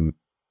this guy,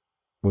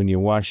 when you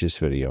watch this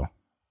video,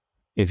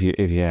 if you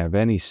have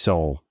any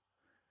soul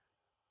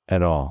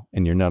at all,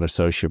 and you're not a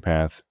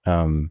sociopath,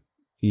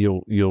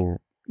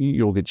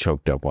 you'll get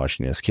choked up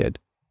watching this kid.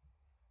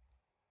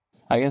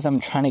 I guess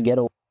I'm trying to get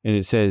away. And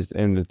it says,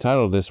 and the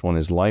title of this one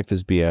is "Life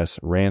is BS: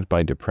 Rant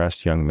by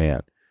Depressed Young Man."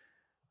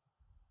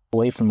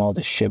 Away from all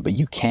this shit, but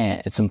you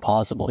can't. It's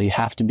impossible. You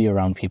have to be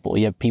around people.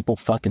 Yeah, people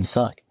fucking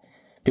suck.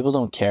 People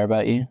don't care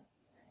about you.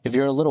 If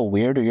you're a little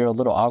weird or you're a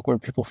little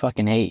awkward, people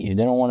fucking hate you.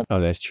 They don't want to. Oh,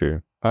 that's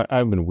true.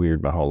 I've been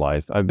weird my whole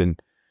life.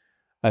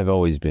 I've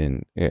always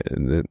been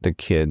the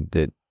kid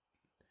that,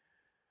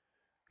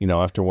 you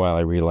know, after a while I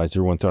realized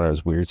everyone thought I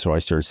was weird, so I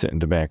started sitting in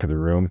the back of the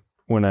room.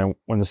 When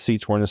the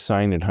seats weren't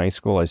assigned in high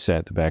school, I sat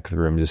at the back of the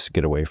room just to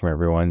get away from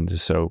everyone,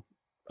 just so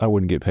I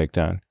wouldn't get picked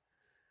on.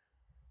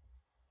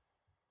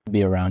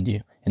 Be around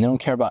you, and they don't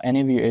care about any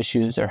of your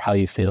issues or how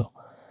you feel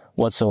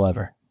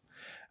whatsoever.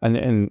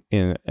 And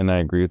I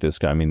agree with this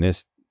guy. I mean,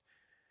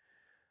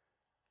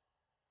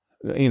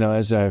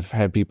 as I've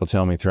had people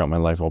tell me throughout my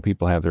life, well,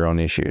 people have their own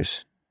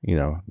issues.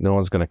 No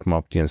one's going to come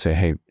up to you and say,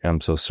 hey,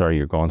 I'm so sorry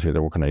you're going through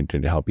that. What can I do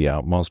to help you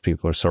out? Most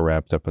people are so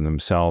wrapped up in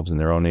themselves and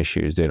their own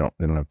issues. They don't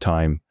have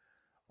time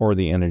or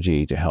the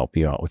energy to help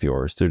you out with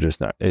yours.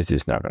 It's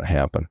just not going to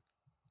happen.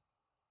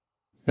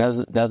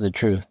 That's the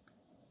truth.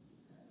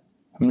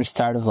 I'm just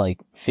tired of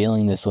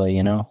feeling this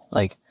way,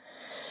 like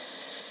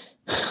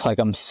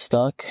I'm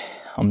stuck,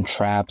 I'm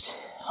trapped,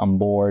 I'm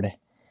bored.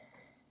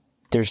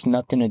 There's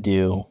nothing to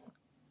do.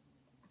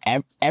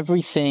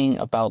 Everything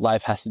about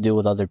life has to do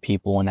with other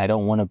people, and I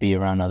don't want to be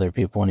around other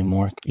people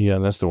anymore. Yeah,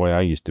 that's the way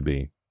I used to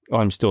be.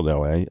 Well, I'm still that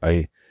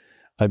way.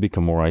 I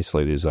become more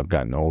isolated as I've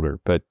gotten older.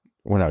 But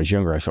when I was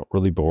younger, I felt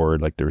really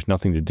bored, like there was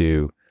nothing to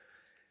do.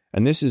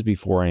 And this is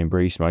before I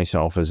embraced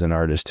myself as an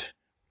artist.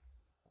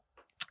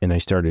 And I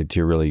started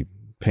to really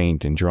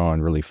paint and draw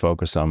and really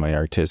focus on my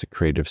artistic,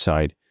 creative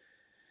side.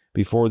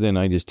 Before then,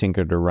 I just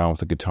tinkered around with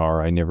the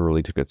guitar. I never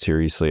really took it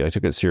seriously. I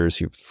took it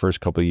seriously for the first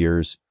couple of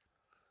years.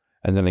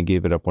 And then I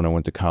gave it up when I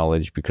went to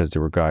college because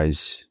there were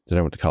guys that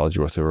I went to college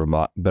with who were a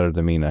lot better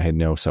than me, and I had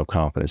no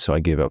self-confidence. So I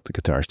gave up the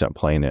guitar, stopped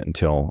playing it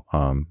until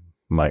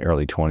my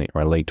early 20s,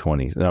 or late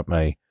 20s, not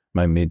my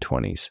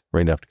mid-20s.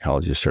 Right after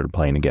college, I started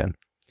playing again.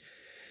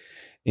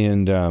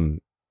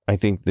 And I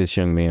think this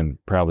young man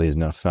probably has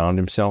not found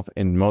himself,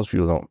 and most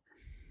people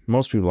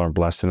aren't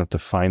blessed enough to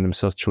find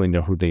themselves, to really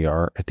know who they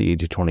are at the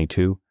age of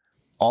 22.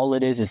 All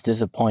it is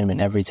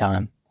disappointment every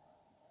time.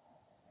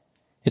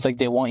 It's like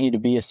they want you to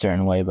be a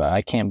certain way, but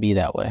I can't be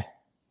that way.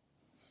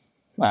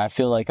 I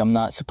feel like I'm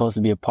not supposed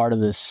to be a part of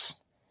this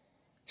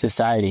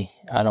society.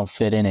 I don't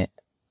fit in it.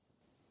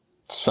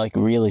 It's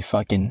really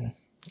fucking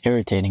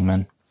irritating,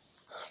 man.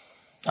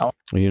 Well,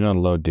 you're not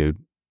alone, dude.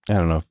 I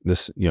don't know if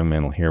this young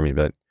man will hear me,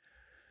 but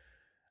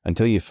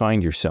until you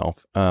find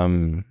yourself,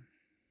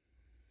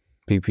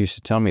 people used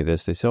to tell me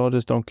this. They say, oh,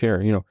 just don't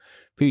care.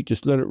 Pete,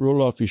 just let it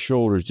roll off your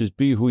shoulders. Just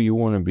be who you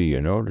want to be,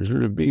 Just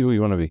let it be who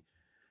you want to be.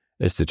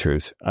 It's the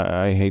truth.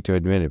 I hate to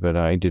admit it, but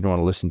I didn't want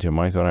to listen to him.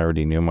 I thought I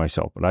already knew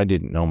myself, but I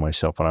didn't know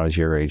myself when I was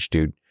your age,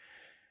 dude.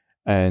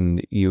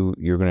 And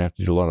you're going to have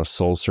to do a lot of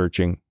soul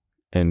searching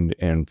and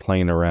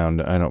playing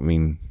around. I don't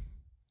mean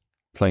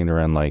playing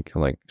around like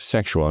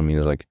sexual. I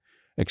mean like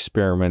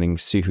experimenting,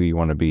 see who you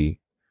want to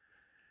be.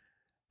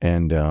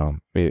 And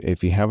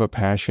if you have a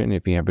passion,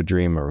 if you have a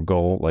dream or a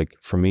goal, like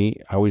for me,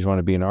 I always want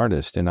to be an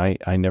artist, and I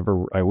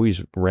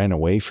always ran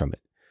away from it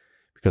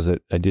because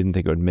I didn't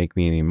think it would make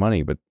me any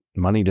money. But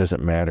money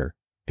doesn't matter.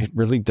 It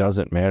really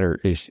doesn't matter.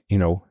 It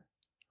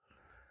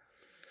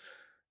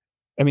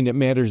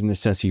matters in the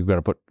sense that you've got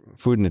to put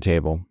food on the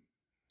table.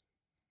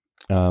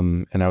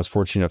 And I was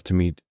fortunate enough to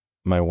meet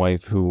my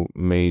wife, who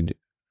made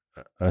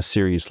a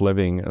serious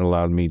living and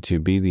allowed me to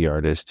be the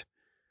artist.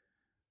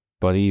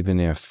 But even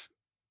if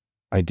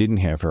I didn't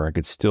have her, I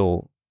could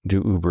still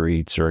do Uber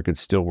Eats, or I could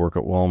still work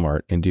at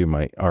Walmart and do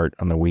my art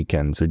on the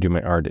weekends, or do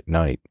my art at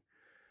night.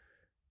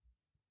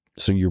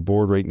 So you're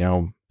bored right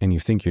now, and you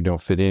think you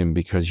don't fit in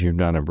because you've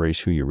not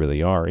embraced who you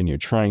really are, and you're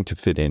trying to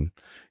fit in.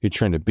 You're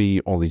trying to be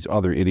all these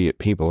other idiot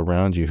people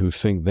around you who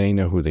think they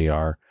know who they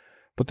are,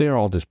 but they're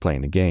all just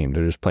playing a game.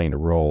 They're just playing a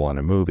role on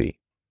a movie.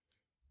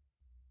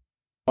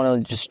 I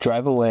want to just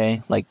drive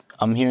away.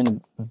 I'm here in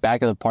the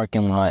back of the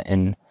parking lot,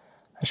 and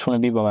I just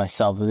want to be by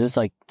myself. This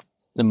is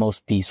the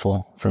most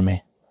peaceful for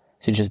me,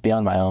 to just be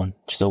on my own,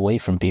 just away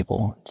from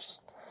people.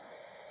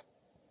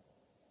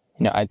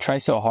 I try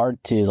so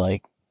hard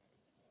to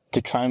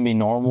try and be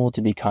normal,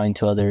 to be kind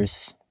to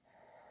others,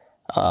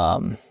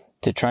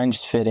 to try and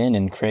just fit in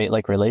and create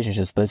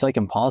relationships, but it's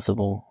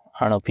impossible.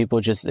 I don't know, people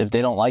just, if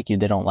they don't like you,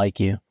 they don't like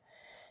you.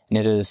 And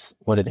it is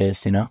what it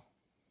is,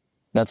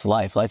 That's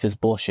life. Life is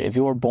bullshit. If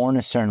you were born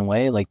a certain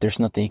way, there's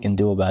nothing you can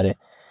do about it.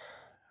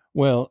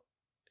 Well,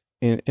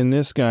 and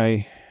this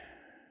guy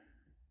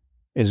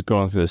is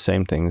going through the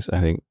same things I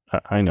think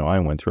I know I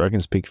went through. I can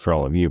speak for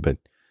all of you, but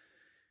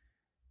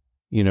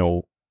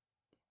you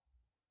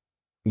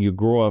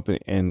grow up,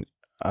 and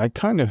I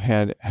kind of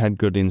had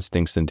good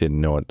instincts and didn't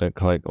know it.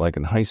 Like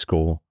in high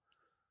school,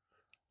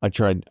 I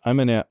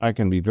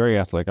can be very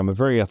athletic. I'm a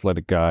very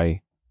athletic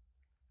guy,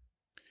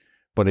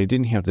 but I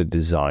didn't have the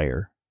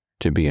desire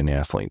to be an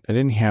athlete. I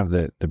didn't have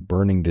the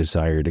burning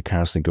desire to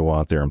constantly go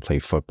out there and play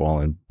football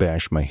and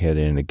bash my head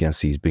in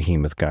against these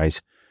behemoth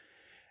guys.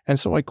 And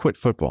so I quit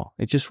football.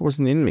 It just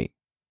wasn't in me.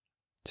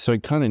 So I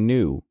kind of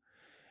knew.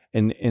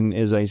 And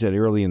as I said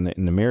early in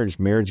the marriage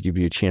gives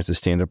you a chance to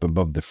stand up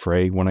above the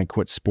fray. When I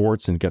quit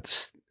sports and got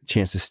the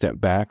chance to step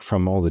back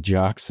from all the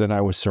jocks that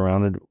I was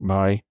surrounded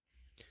by,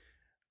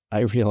 I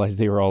realized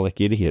they were all like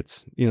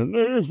idiots.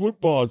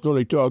 Football is all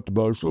he talked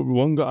about. So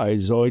one guy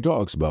is all he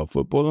talks about,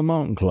 football and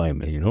mountain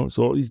climbing, It's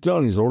all he's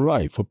done his whole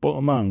life, football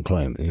and mountain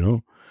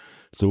climbing,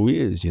 So he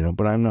is,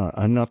 but I'm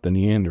not the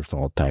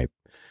Neanderthal type.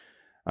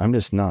 I'm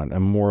just not.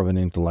 I'm more of an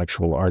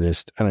intellectual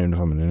artist. I don't even know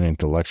if I'm an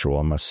intellectual.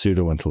 I'm a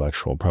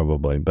pseudo-intellectual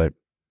probably. But,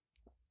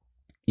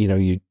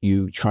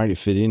 you try to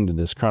fit into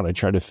this crowd. I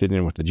try to fit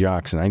in with the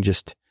jocks. And I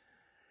just,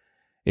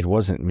 it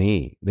wasn't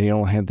me. They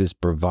all had this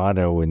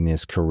bravado and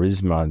this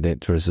charisma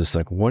that was just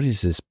like, what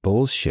is this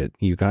bullshit?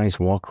 You guys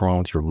walk around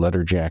with your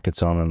leather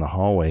jackets on in the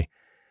hallway,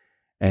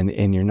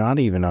 and you're not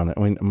even on it.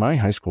 I mean, my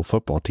high school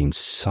football team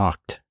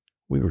sucked.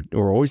 We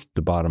were always at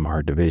the bottom of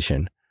our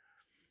division.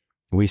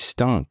 We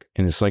stunk.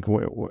 And it's like,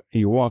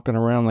 you're walking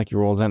around like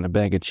you're rolled out in a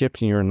bag of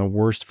chips and you're in the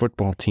worst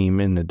football team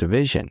in the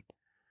division.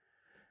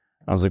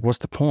 I was like, what's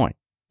the point?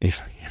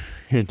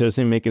 It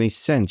doesn't make any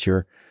sense.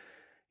 You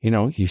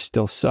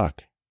still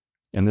suck.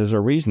 And there's a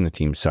reason the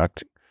team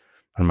sucked.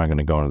 I'm not going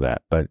to go into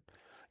that, but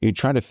you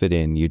try to fit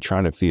in. You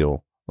try to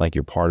feel like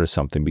you're part of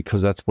something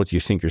because that's what you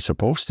think you're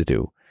supposed to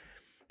do.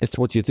 It's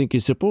what you think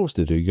you're supposed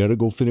to do. You got to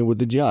go fit in with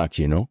the jocks,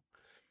 and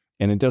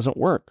it doesn't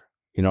work.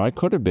 I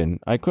could have been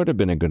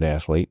a good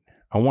athlete.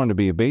 I wanted to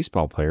be a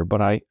baseball player,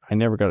 but I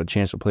never got a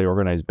chance to play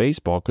organized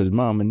baseball because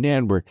mom and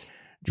dad were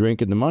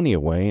drinking the money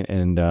away,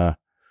 and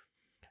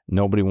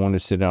nobody wanted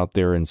to sit out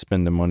there and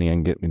spend the money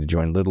and get me to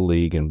join Little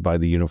League and buy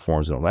the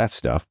uniforms and all that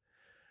stuff.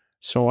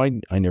 So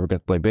I never got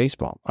to play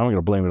baseball. I'm not going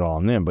to blame it all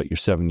on them, but you're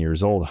 7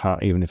 years old.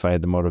 Even if I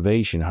had the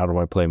motivation, how do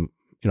I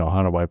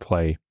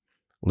play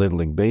Little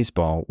League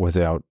baseball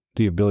without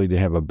the ability to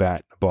have a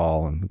bat, a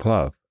ball, and a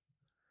glove?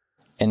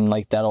 And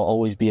that'll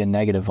always be a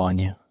negative on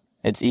you.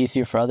 It's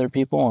easier for other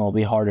people and it'll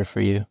be harder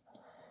for you.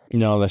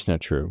 No, that's not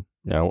true.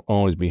 It'll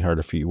always be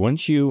harder for you.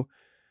 Once you're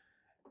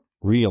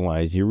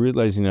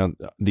realizing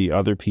the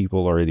other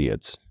people are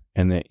idiots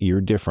and that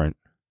you're different.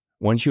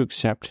 Once you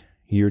accept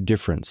your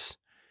difference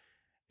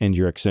and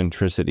your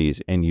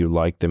eccentricities and you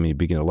like them and you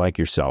begin to like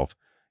yourself,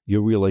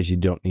 you'll realize you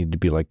don't need to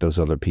be like those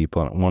other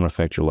people and it won't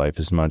affect your life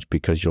as much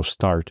because you'll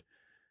start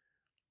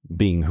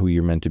being who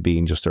you're meant to be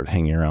and you'll start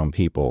hanging around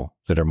people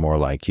that are more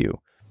like you.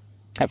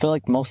 I feel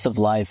like most of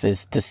life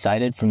is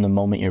decided from the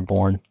moment you're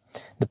born,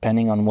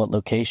 depending on what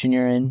location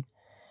you're in,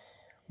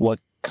 what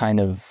kind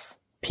of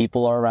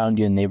people are around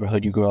you in the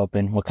neighborhood you grew up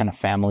in, what kind of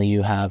family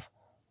you have.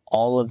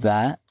 All of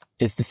that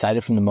is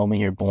decided from the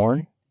moment you're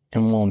born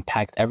and will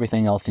impact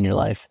everything else in your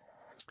life.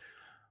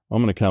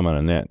 I'm going to comment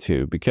on that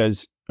too,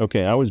 because,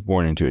 I was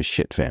born into a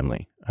shit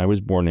family. I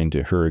was born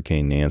into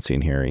Hurricane Nancy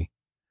and Harry.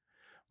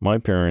 My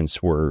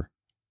parents were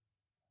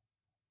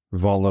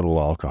volatile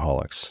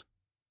alcoholics.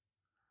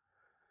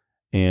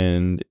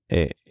 And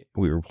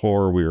we were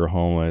poor, we were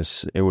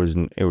homeless. It was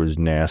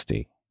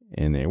nasty.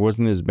 And it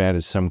wasn't as bad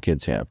as some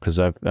kids have, because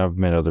I've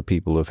met other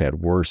people who have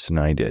had worse than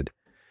I did.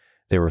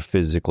 They were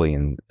physically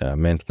and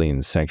mentally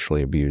and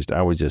sexually abused.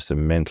 I was just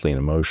mentally and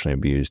emotionally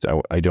abused.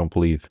 I don't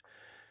think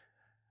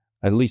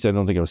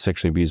I was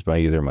sexually abused by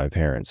either of my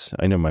parents.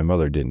 I know my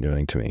mother didn't do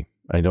anything to me.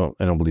 I don't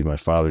believe my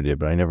father did,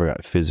 but I never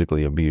got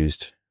physically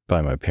abused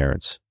by my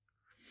parents.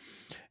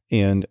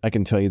 And I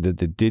can tell you that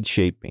it did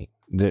shape me,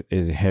 that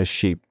it has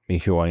shaped me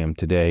who I am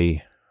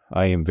today.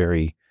 I am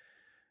very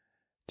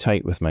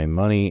tight with my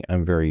money.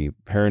 I'm very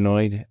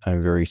paranoid.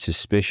 I'm very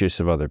suspicious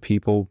of other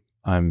people.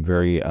 I'm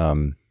very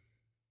on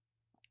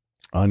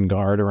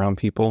guard around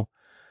people.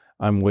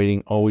 I'm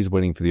always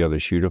waiting for the other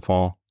shoe to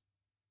fall.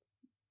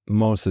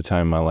 Most of the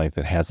time in my life,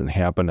 it hasn't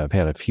happened. I've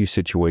had a few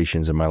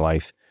situations in my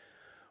life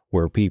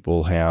where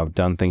people have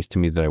done things to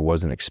me that I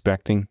wasn't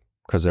expecting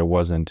because I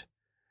wasn't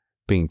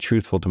being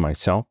truthful to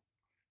myself.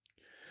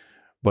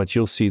 But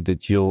you'll see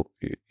that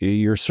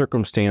your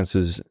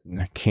circumstances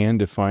can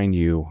define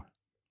you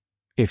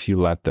if you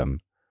let them.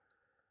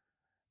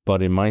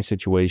 But in my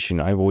situation,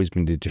 I've always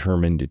been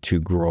determined to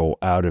grow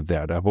out of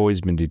that. I've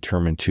always been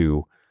determined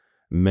to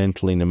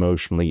mentally and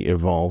emotionally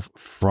evolve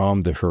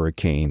from the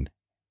hurricane,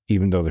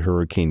 even though the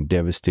hurricane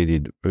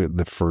devastated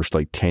the first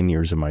 10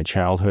 years of my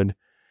childhood.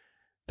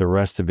 The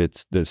rest of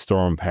it, the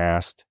storm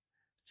passed.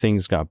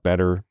 Things got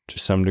better to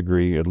some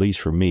degree, at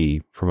least for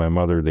me. For my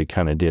mother, they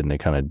kind of did, and they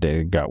kind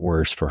of got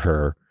worse for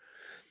her,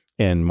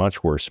 and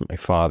much worse for my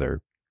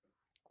father.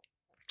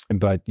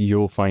 But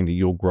you'll find that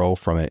you'll grow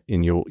from it,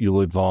 and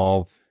you'll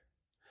evolve,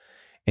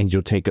 and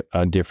you'll take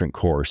a different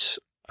course.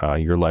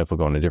 Your life will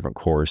go on a different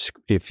course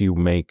if you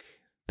make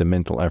the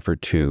mental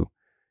effort to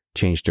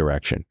change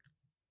direction.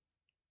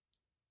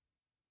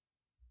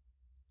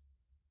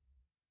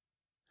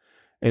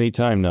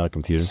 Anytime now,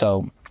 computer.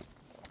 So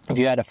if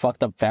you had a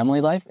fucked up family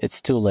life,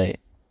 it's too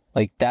late.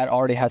 That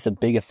already has a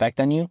big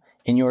effect on you,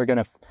 and you are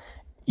going to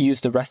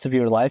use the rest of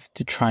your life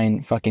to try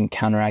and fucking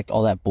counteract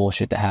all that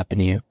bullshit that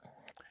happened to you.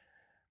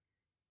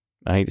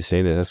 I hate to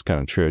say that, that's kind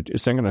of true.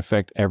 It's not going to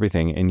affect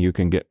everything, and you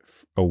can get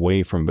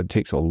away from, but it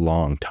takes a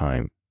long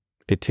time.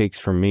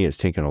 For me, it's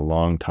taken a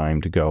long time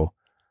to go,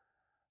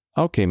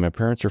 okay, my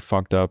parents are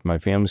fucked up, my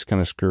family's kind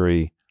of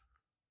screwy.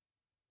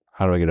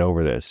 How do I get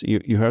over this?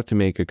 You have to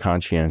make a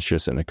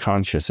conscientious and a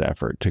conscious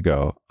effort to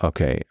go,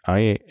 okay,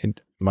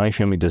 my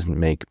family doesn't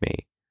make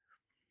me.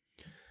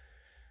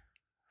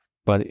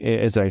 But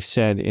as I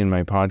said in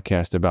my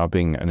podcast about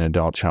being an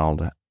adult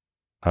child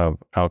of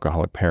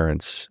alcoholic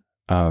parents,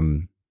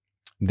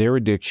 their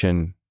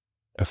addiction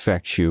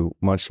affects you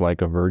much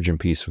like a virgin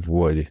piece of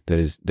wood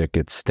that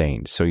gets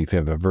stained. So if you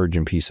have a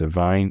virgin piece of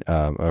pine,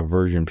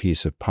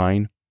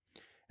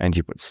 and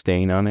you put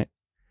stain on it,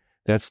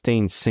 that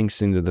stain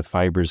sinks into the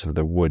fibers of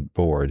the wood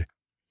board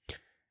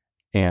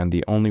And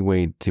the only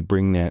way to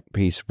bring that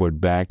piece of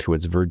wood back to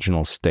its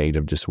virginal state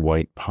of just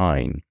white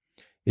pine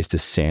is to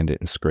sand it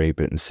and scrape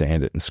it and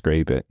sand it and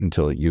scrape it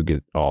until you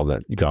get all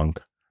that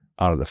gunk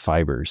out of the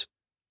fibers.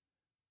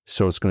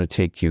 So it's going to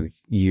take you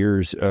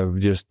years of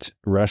just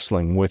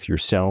wrestling with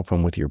yourself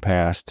and with your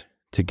past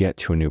to get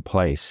to a new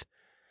place.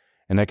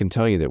 And I can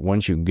tell you that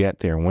once you get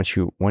there, once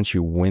you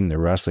win the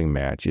wrestling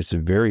match, it's a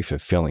very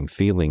fulfilling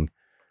feeling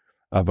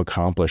of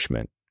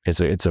accomplishment.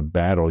 It's a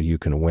battle you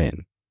can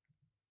win.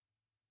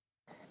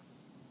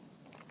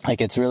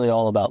 Like, it's really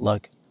all about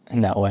luck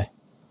in that way.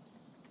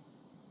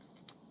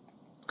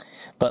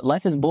 But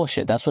life is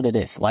bullshit. That's what it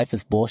is. Life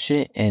is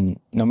bullshit. And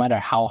no matter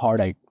how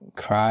hard I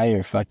cry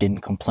or fucking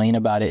complain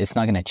about it, it's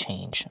not going to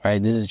change,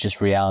 right? This is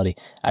just reality.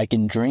 I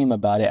can dream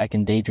about it. I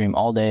can daydream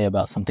all day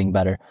about something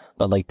better.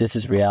 But like, this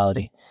is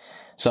reality.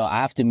 So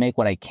I have to make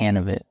what I can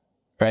of it,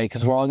 right?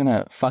 Because we're all going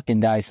to fucking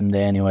die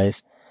someday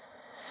anyways.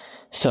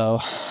 So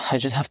I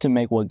just have to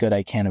make what good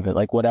I can of it.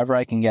 Like, whatever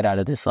I can get out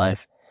of this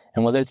life.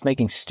 And whether it's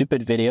making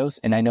stupid videos,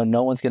 and I know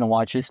no one's going to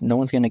watch this, no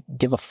one's going to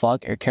give a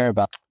fuck or care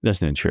about.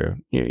 That's not true.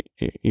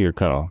 You're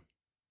kind of,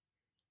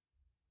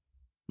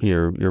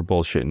 you're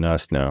bullshitting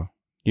us now.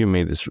 You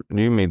made this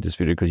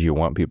video because you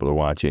want people to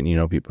watch it, and you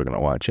know people are going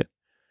to watch it.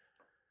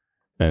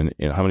 And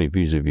you know, how many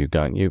views have you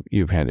gotten?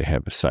 You've had to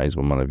have a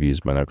sizable amount of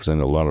views by now, because I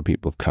know a lot of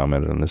people have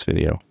commented on this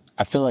video.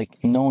 I feel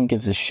like no one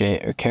gives a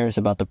shit or cares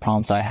about the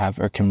problems I have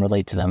or can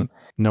relate to them.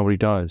 Nobody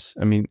does.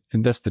 I mean,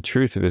 and that's the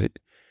truth of it.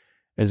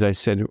 As I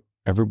said,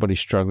 everybody's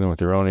struggling with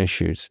their own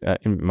issues.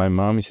 My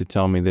mom used to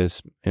tell me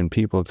this, and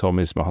people have told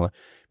me this, Mahala.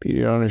 Peter,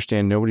 you don't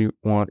understand. Nobody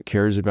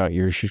cares about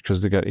your issues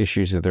because they got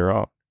issues of their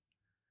own.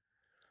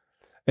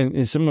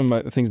 And some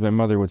of the things my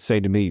mother would say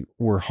to me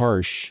were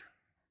harsh,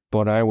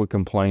 but I would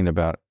complain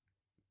about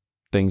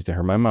things to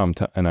her. My mom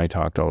and I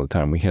talked all the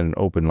time. We had an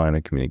open line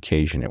of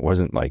communication. It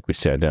wasn't like we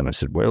sat down and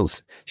said, well,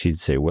 she'd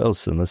say, well,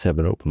 son, let's have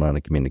an open line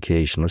of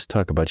communication. Let's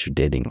talk about your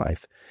dating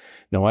life.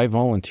 No, I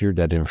volunteered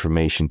that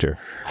information to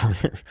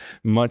her,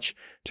 much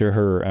to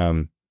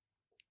her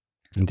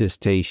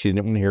distaste. She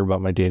didn't want to hear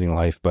about my dating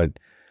life, but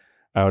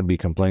I would be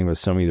complaining with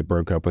somebody that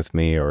broke up with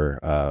me or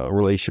a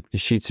relationship.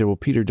 She'd say, well,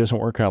 Peter, it doesn't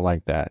work out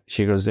like that.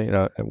 She goes,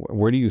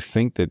 where do you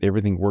think that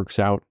everything works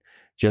out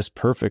just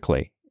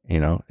perfectly? You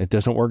know, it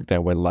doesn't work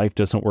that way. Life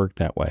doesn't work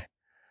that way.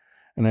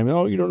 And I'm,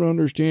 oh, you don't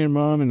understand,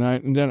 Mom.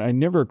 And then it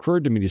never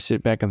occurred to me to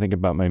sit back and think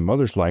about my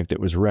mother's life that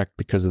was wrecked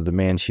because of the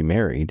man she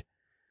married.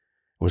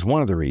 It was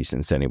one of the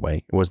reasons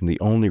anyway. It wasn't the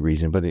only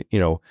reason, but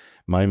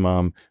my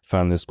mom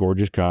found this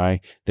gorgeous guy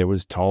that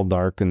was tall,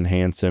 dark, and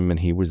handsome, and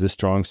he was the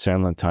strong,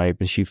 silent type,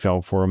 and she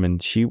fell for him,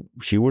 and she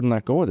wouldn't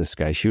let go of this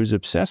guy. She was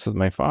obsessed with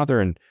my father,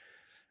 and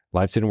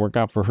life didn't work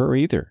out for her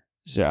either.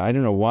 So I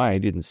don't know why I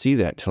didn't see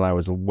that till I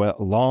was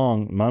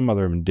my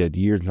mother had been dead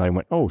years, and I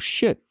went, oh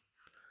shit.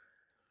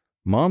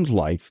 Mom's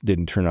life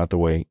didn't turn out the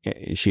way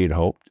she had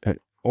hoped,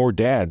 or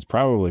Dad's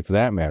probably for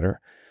that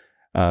matter.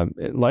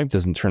 Life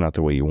doesn't turn out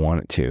the way you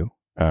want it to.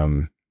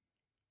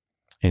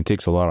 It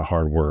takes a lot of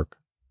hard work.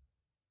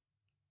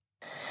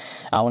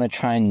 I want to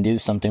try and do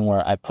something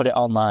where I put it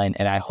online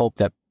and I hope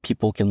that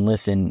people can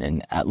listen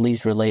and at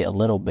least relate a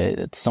little bit,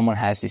 that someone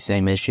has these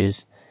same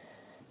issues.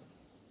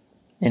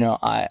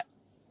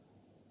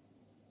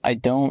 I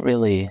don't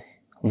really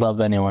love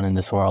anyone in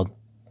this world.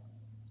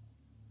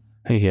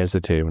 He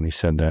hesitated when he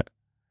said that.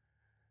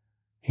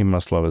 He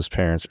must love his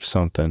parents or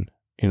something.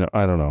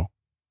 I don't know.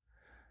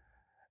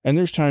 And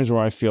there's times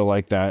where I feel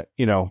like that,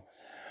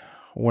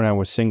 when I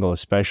was single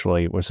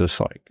especially, it was just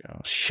like,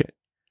 oh, shit.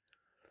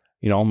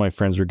 All my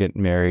friends were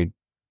getting married.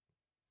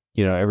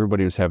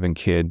 Everybody was having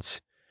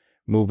kids,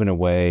 moving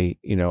away.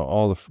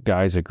 All the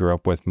guys I grew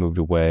up with moved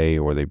away,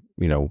 or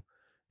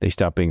they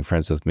stopped being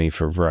friends with me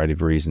for a variety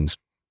of reasons.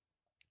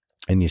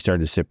 And you start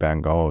to sit back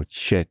and go, oh,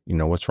 shit,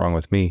 what's wrong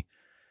with me?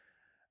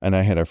 And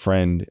I had a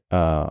friend,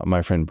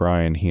 my friend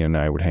Brian, he and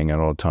I would hang out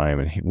all the time,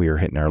 and we were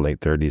hitting our late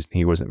 30s, and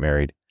he wasn't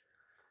married.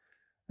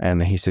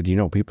 And he said,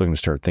 people are going to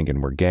start thinking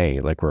we're gay,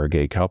 like we're a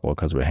gay couple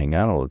because we hang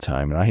out all the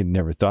time. And I had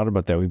never thought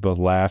about that. We both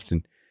laughed,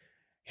 and,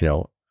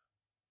 I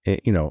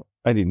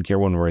didn't care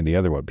one way or the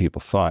other what people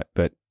thought,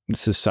 but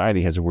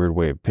society has a weird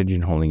way of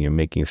pigeonholing you,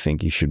 making you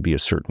think you should be a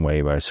certain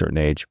way by a certain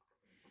age.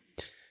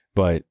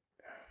 But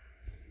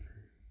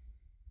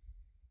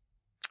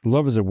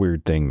love is a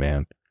weird thing,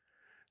 man.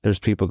 There's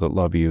people that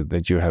love you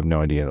that you have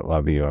no idea that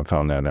love you. I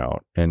found that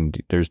out.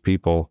 And there's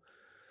people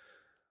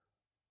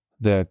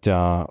that,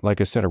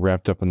 like I said, are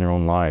wrapped up in their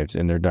own lives,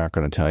 and they're not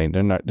going to tell you.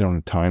 They don't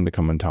have time to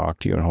come and talk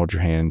to you and hold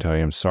your hand and tell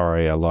you, I'm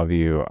sorry, I love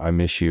you, I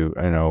miss you.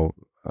 I know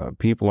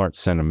people aren't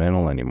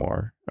sentimental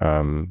anymore.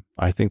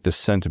 I think the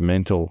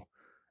sentimental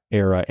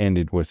era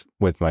ended with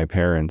my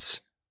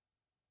parents'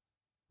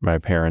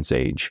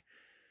 age.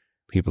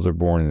 People that are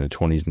born in the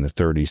 20s and the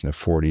 30s and the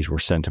 40s were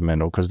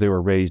sentimental because they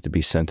were raised to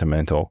be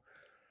sentimental.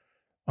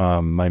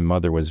 My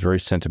mother was very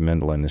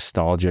sentimental and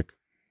nostalgic.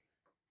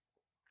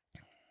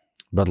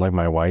 But like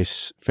my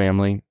wife's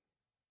family,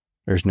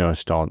 there's no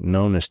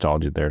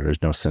nostalgia there.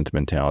 There's no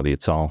sentimentality.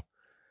 It's all,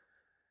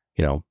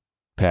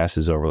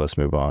 passes over, let's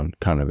move on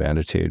kind of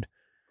attitude.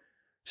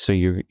 So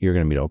you're going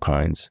to meet all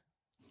kinds.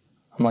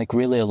 I'm like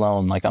really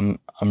alone. Like I'm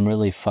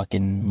really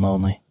fucking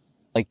lonely.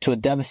 Like to a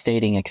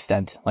devastating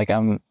extent. Like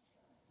I'm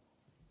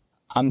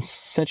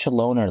such a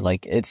loner.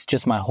 Like it's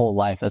just my whole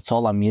life. That's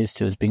all I'm used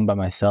to is being by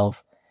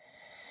myself.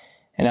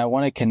 And I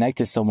want to connect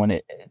to someone.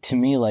 To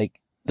me,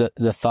 like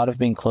the thought of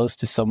being close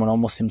to someone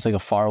almost seems like a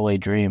faraway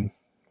dream.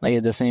 Like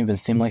it doesn't even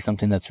seem like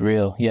something that's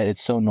real. Yet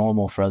it's so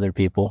normal for other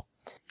people.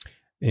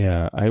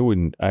 Yeah, I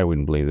wouldn't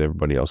believe that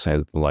everybody else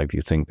has the life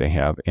you think they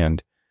have.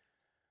 And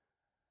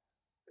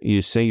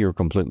you say you're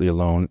completely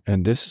alone.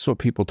 And this is what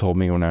people told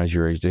me when I was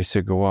your age. They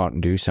said, go out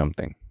and do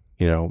something.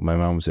 You know, my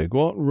mom would say,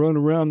 go out and run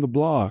around the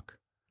block.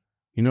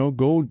 You know,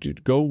 go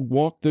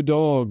walk the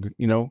dog,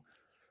 you know.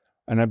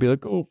 And I'd be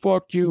like, oh,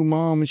 fuck you,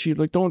 Mom. And she'd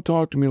like, don't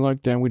talk to me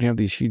like that. And we'd have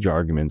these huge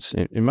arguments.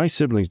 And my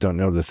siblings don't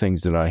know the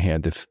things that I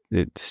had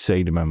to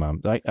say to my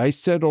mom. I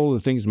said all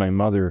the things my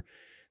mother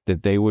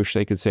that they wish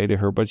they could say to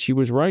her, but she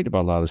was right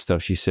about a lot of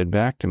stuff she said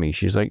back to me.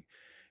 She's like,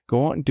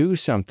 go out and do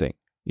something,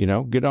 you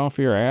know, get off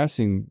your ass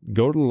and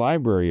go to the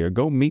library or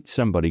go meet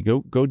somebody,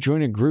 go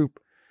join a group.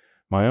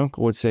 My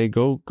uncle would say,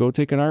 go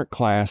take an art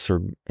class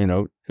or, you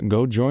know,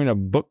 go join a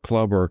book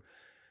club. Or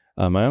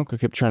my uncle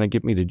kept trying to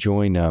get me to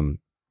join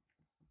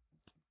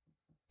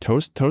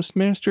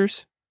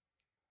Toastmasters,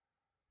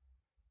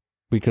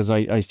 because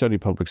I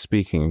studied public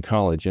speaking in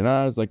college, and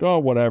I was like, oh,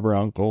 whatever,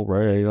 Uncle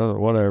Ray,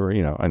 whatever,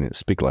 you know. I didn't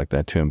speak like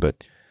that to him,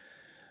 but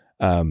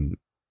I don't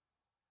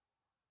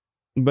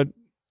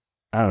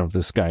know if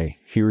this guy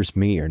hears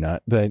me or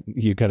not, but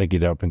you got to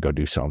get up and go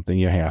do something.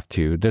 You have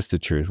to. That's the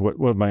truth.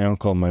 What my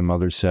uncle and my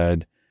mother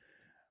said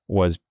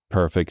was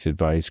perfect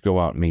advice. Go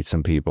out and meet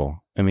some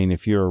people. I mean,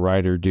 if you're a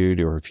writer, dude,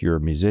 or if you're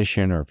a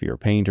musician, or if you're a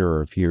painter,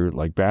 or if you're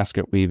like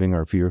basket weaving,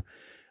 or if you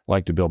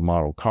like to build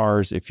model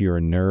cars, if you're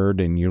a nerd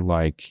and you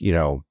like, you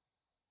know,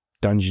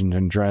 Dungeons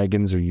and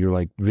Dragons, or you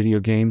like video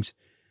games,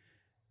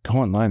 go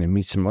online and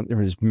meet some.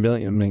 There's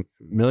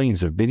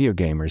millions of video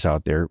gamers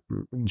out there.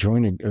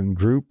 Join a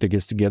group that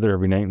gets together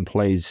every night and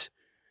plays.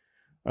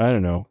 I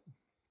don't know.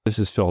 This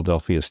is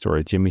Philadelphia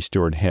Story. Jimmy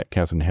Stewart,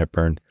 Katharine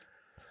Hepburn,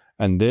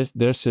 and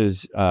this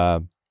is I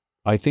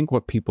think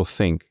what people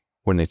think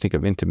when they think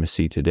of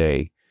intimacy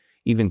today.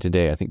 Even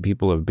today, I think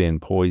people have been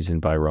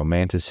poisoned by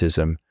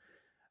romanticism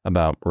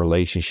about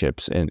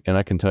relationships. And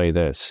I can tell you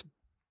this,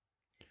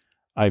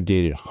 I've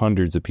dated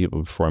hundreds of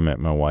people before I met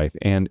my wife,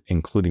 and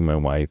including my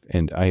wife,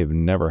 and I have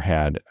never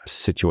had a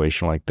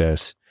situation like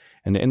this.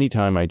 And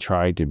anytime I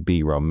tried to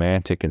be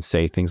romantic and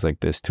say things like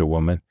this to a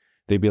woman,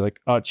 they'd be like,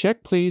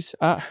 check, please.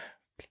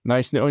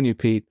 Nice knowing you,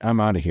 Pete. I'm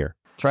out of here.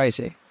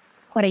 Tracy.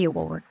 What are you,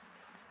 Lord?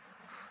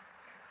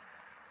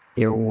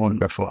 You're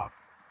wonderful.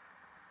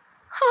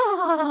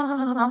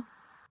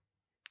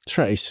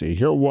 Tracy,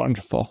 you're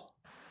wonderful.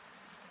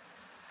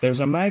 There's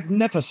a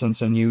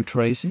magnificence in you,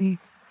 Tracy.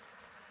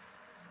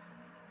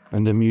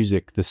 And the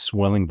music, the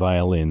swelling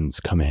violins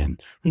come in.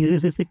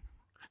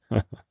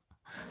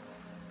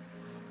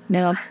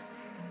 No,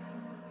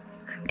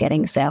 I'm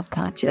getting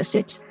self-conscious.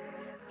 It's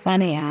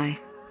funny,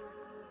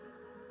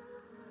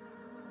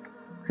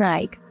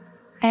 Right.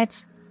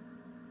 That's...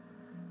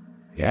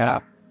 Yeah.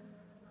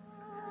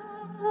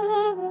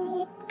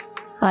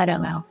 I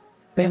don't know.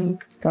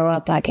 Grow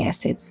up, I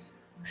guess it's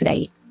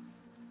fate.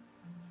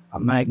 A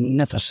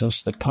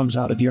magnificence that comes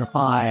out of your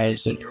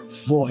eyes and your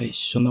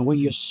voice and the way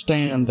you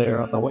stand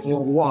there and the way you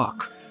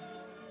walk.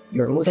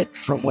 You're lit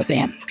from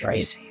within,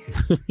 Tracy.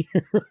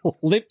 You're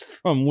lit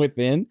from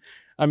within?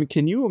 I mean,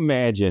 can you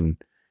imagine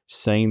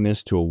saying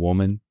this to a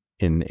woman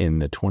in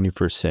the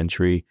 21st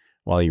century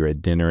while you're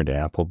at dinner at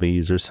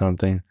Applebee's or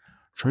something?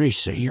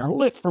 Tracy, you're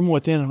lit from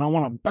within, and I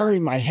want to bury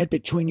my head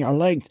between your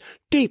legs,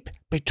 deep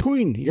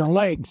between your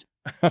legs.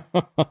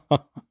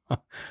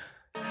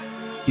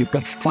 You've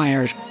got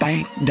fires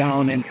banging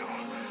down in you.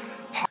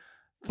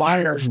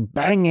 Fires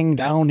banging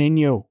down in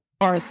you.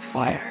 Earth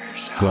fires.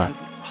 What?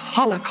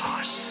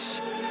 Holocausts.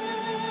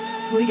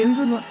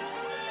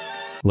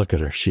 Look at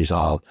her. She's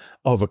all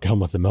overcome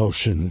with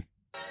emotion.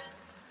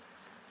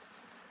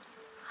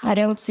 I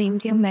don't seem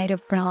to be made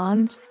of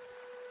bronze.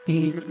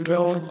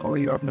 Or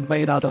you're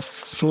made out of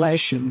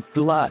flesh and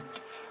blood.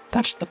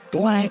 That's the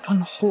blank,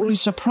 unholy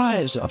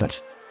surprise of it.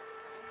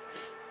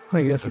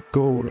 You're the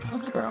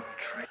golden girl.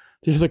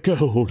 You're the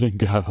golden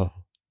girl.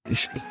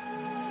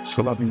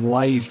 Full of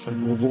life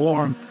and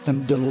warmth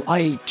and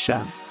delight.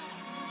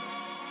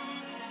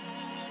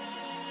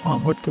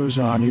 What goes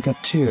on? You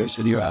got tears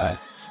in your eyes.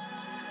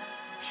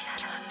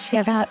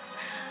 Shut up.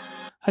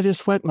 I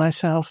just wet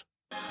myself.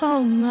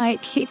 Oh,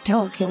 Mike, keep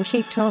talking.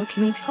 Talk.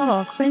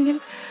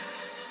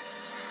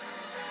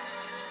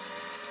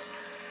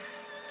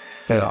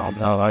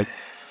 No,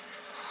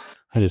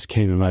 I just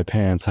came in my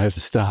pants. I have to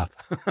stop.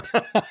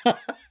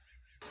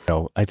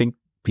 I think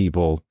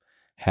people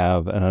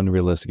have an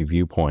unrealistic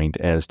viewpoint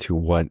as to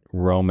what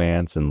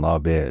romance and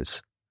love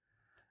is.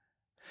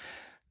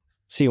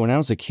 See, when I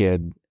was a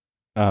kid,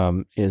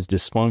 as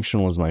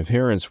dysfunctional as my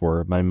parents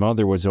were, my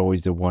mother was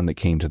always the one that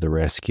came to the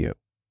rescue.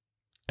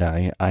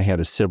 I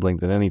had a sibling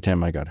that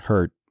anytime I got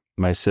hurt,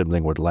 my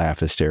sibling would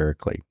laugh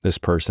hysterically. This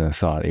person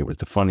thought it was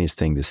the funniest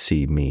thing to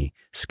see me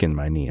skin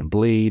my knee and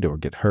bleed or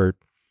get hurt.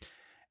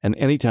 And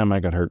anytime I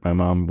got hurt, my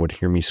mom would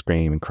hear me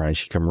scream and cry.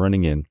 She'd come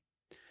running in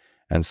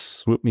and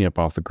swoop me up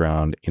off the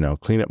ground,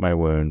 clean up my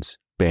wounds,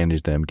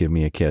 bandage them, give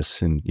me a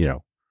kiss. And,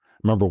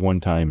 remember one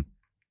time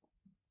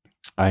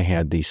I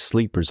had these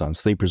sleepers on.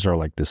 Sleepers are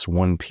like this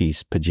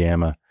one-piece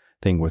pajama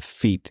thing with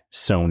feet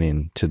sewn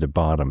into the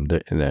bottom.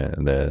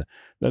 The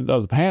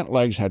pant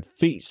legs had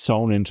feet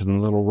sewn into the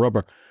little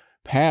rubber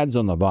pads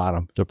on the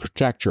bottom to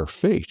protect your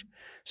feet.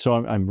 So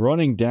I'm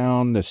running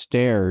down the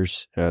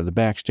stairs, the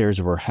back stairs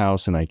of our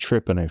house, and I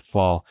trip and I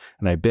fall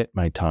and I bit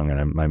my tongue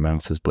and my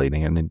mouth is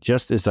bleeding. And then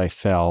just as I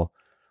fell,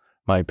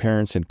 my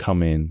parents had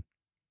come in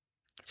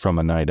from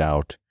a night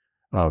out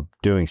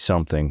doing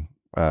something,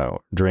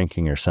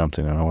 drinking or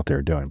something. I don't know what they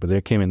were doing, but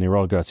they came in, they were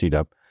all gussied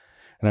up,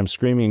 and I'm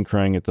screaming and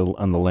crying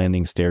on the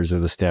landing stairs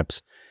of the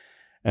steps.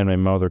 And my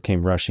mother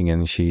came rushing in,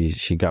 and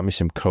she got me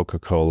some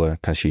Coca-Cola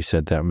because she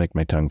said that would make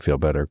my tongue feel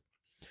better.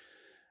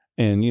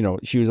 And,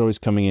 she was always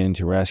coming in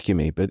to rescue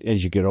me. But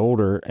as you get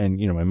older, and,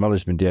 my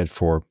mother's been dead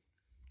for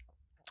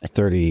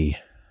 30...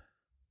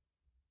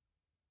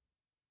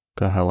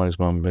 God, how long has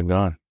Mom been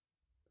gone?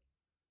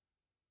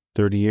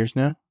 30 years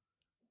now?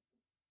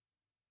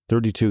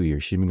 32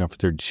 years. She's been gone for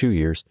 32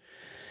 years.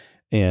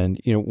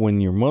 And,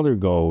 when your mother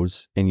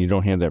goes and you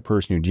don't have that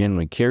person who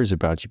genuinely cares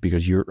about you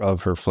because you're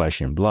of her flesh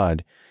and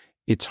blood,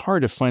 it's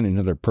hard to find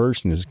another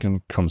person who's going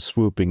to come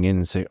swooping in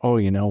and say, oh,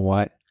 you know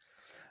what?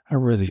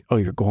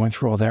 You're going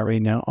through all that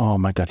right now? Oh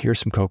my God, here's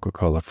some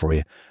Coca-Cola for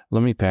you.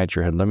 Let me pat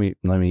your head. Let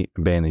me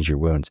bandage your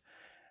wounds.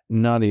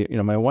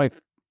 My wife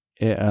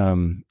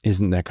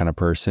isn't that kind of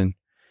person.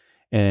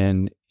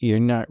 And you're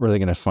not really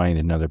going to find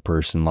another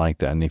person like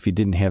that. And if you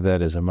didn't have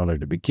that as a mother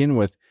to begin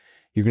with,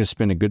 you're going to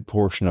spend a good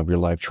portion of your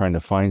life trying to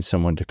find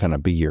someone to kind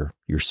of be your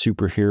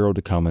superhero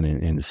to come in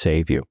and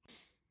save you.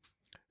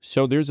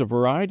 So there's a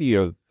variety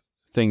of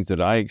things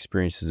that I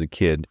experienced as a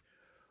kid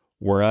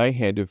where I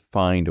had to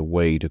find a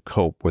way to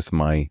cope with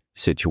my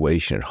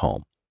situation at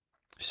home.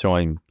 So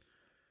I'm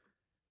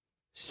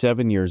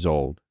 7 years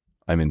old.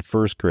 I'm in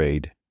first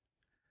grade,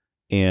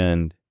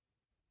 and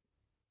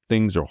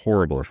things are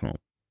horrible at home.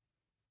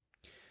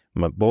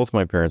 Both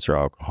my parents are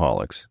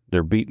alcoholics.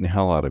 They're beating the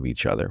hell out of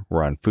each other.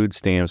 We're on food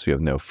stamps. We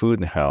have no food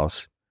in the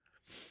house.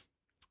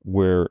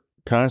 We're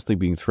constantly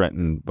being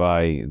threatened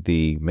by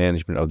the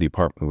management of the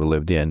apartment we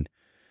lived in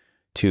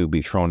to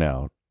be thrown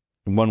out.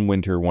 One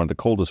winter, one of the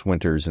coldest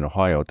winters in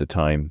Ohio at the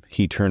time,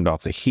 he turned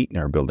off the heat in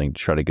our building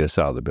to try to get us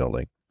out of the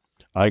building.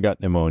 I got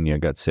pneumonia,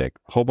 got sick.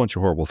 A whole bunch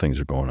of horrible things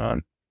are going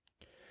on.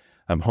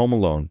 I'm home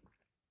alone.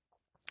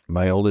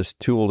 My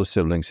two oldest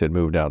siblings had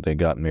moved out. They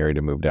got married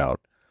and moved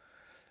out.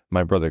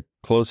 My brother,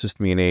 closest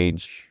to me in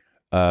age,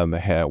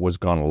 was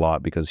gone a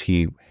lot because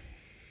he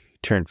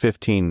turned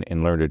 15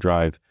 and learned to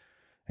drive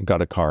and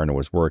got a car and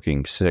was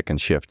working second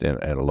shift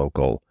at a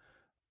local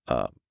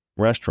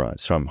restaurant.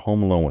 So I'm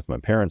home alone with my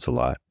parents a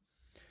lot.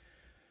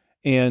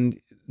 And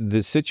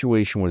the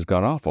situation was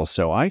god-awful.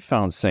 So I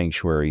found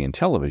sanctuary in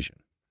television.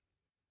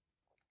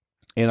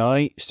 And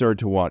I started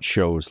to watch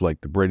shows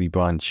like The Brady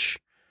Bunch,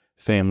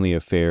 Family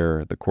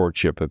Affair, The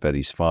Courtship of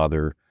Eddie's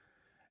Father.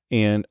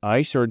 And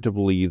I started to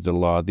believe that a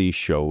lot of these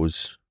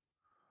shows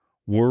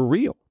were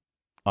real.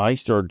 I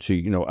started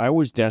to, I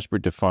was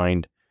desperate to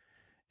find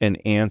an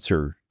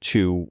answer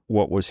to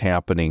what was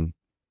happening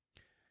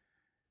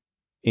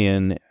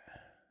in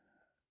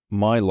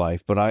my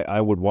life. But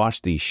I would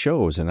watch these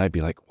shows and I'd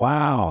be like,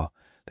 wow,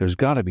 there's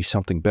got to be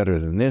something better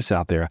than this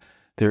out there.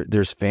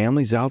 There's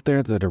families out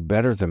there that are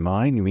better than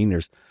mine. You mean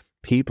there's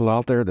people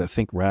out there that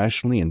think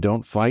rationally and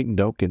don't fight and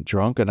don't get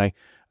drunk? And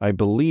I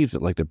believe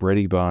that like the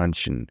Brady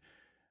Bunch and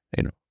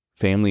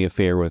Family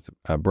Affair with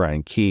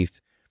Brian Keith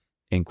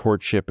and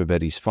Courtship of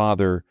Eddie's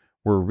Father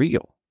were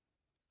real.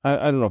 I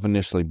don't know if I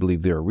initially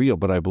believed they were real,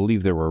 but I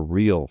believe there were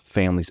real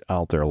families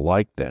out there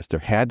like this.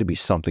 There had to be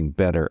something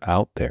better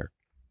out there.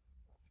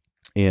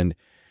 And,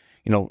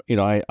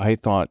 I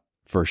thought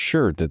for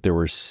sure that there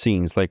were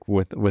scenes like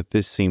with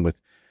this scene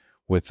with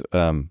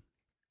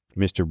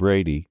Mr.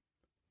 Brady,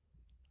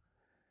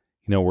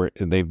 where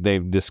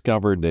they've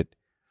discovered that,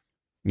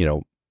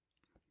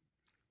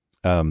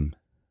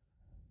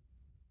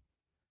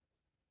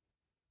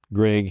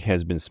 Greg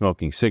has been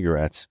smoking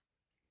cigarettes.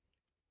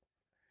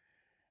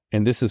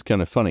 And this is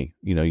kind of funny.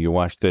 You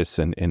watch this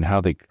and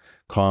how they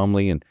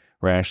calmly and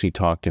rationally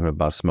talk to him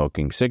about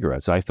smoking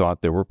cigarettes. I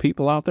thought there were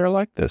people out there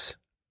like this.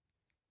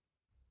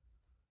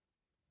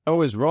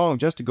 Always wrong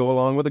just to go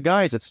along with the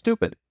guys. It's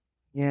stupid.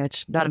 Yeah,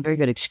 it's not a very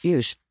good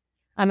excuse.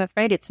 I'm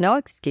afraid it's no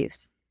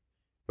excuse.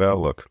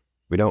 Well, look,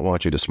 we don't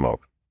want you to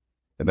smoke.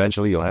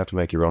 Eventually, you'll have to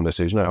make your own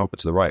decision. I hope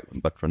it's the right one.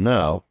 But for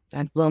now...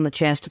 I've blown the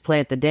chance to play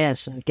at the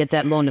dance and get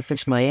that loan to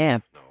fix my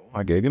amp.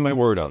 I gave you my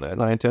word on that,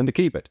 and I intend to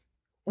keep it.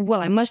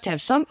 Well, I must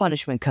have some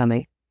punishment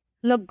coming.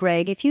 Look,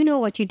 Greg, if you know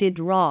what you did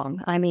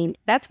wrong,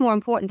 that's more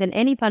important than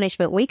any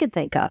punishment we could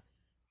think of.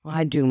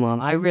 I do,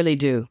 Mom. I really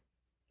do.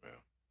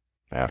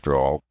 After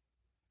all,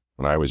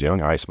 when I was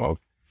young, I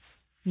smoked.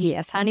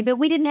 Yes, honey, but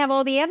we didn't have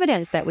all the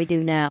evidence that we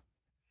do now.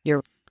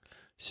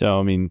 So,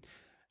 I mean,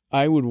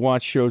 I would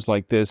watch shows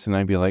like this and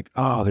I'd be like,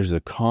 oh, there's a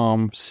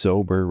calm,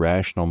 sober,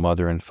 rational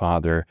mother and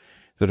father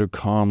that are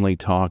calmly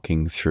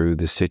talking through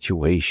the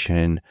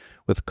situation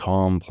with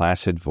calm,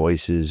 placid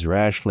voices,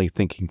 rationally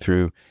thinking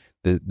through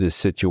the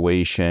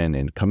situation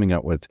and coming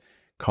up with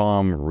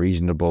calm,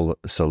 reasonable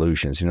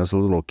solutions. You know, as a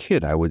little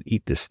kid, I would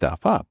eat this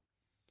stuff up.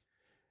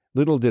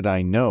 Little did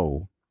I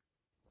know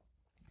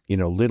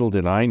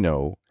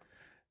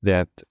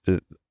that,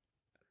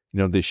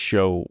 this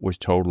show was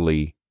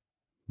totally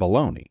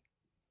baloney.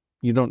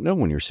 You don't know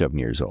when you're 7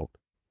 years old.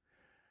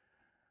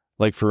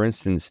 Like, for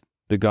instance,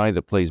 the guy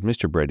that plays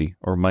Mr. Brady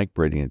or Mike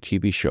Brady in a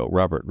TV show,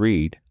 Robert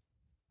Reed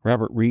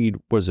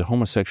was a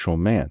homosexual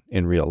man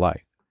in real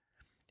life,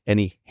 and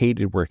he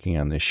hated working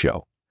on this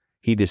show.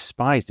 He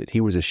despised it. He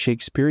was a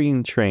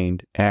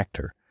Shakespearean-trained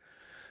actor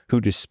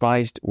who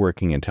despised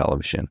working in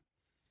television.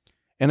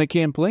 And I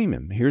can't blame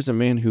him. Here's a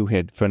man who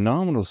had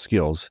phenomenal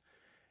skills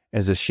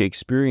as a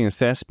Shakespearean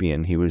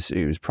thespian. He was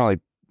probably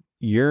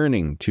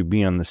yearning to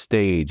be on the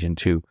stage and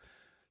to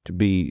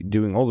be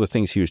doing all the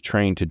things he was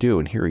trained to do.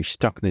 And here he's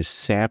stuck in this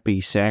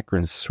sappy,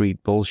 saccharine,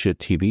 sweet bullshit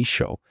TV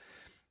show.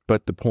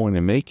 But the point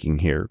I'm making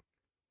here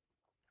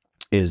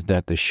is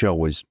that the show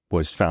was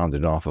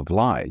founded off of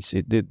lies.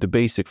 The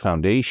basic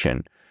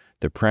foundation,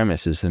 the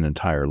premise is an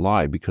entire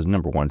lie because,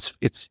 number one,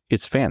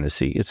 it's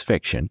fantasy, it's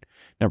fiction.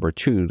 Number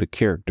two, the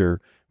character,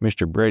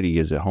 Mr. Brady,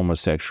 is a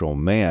homosexual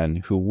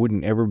man who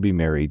wouldn't ever be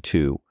married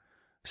to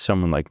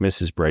someone like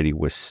Mrs. Brady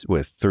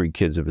with 3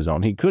 kids of his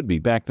own. He could be.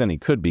 Back then he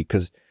could be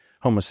because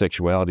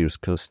homosexuality was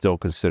still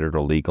considered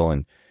illegal,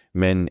 and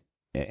men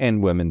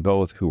and women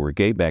both who were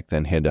gay back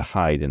then had to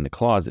hide in the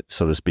closet,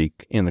 so to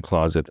speak, in the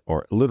closet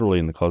or literally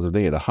in the closet.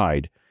 They had to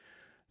hide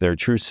their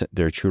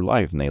true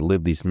life, and they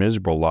lived these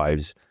miserable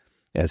lives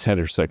as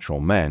heterosexual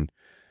men.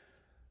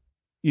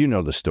 You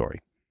know the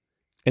story.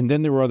 And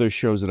then there were other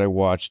shows that I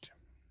watched,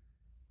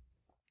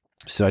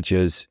 such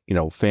as,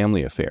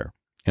 Family Affair.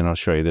 And I'll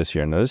show you this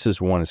here. Now, this is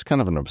one, it's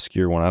kind of an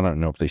obscure one. I don't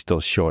know if they still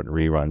show it in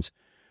reruns.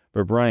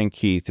 But Brian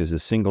Keith is a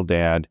single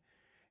dad,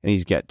 and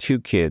he's got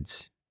 2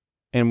 kids.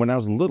 And when I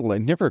was little, it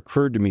never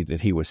occurred to me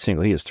that he was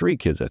single. He has 3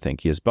 kids, I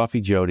think. He has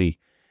Buffy, Jody,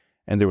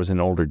 and there was an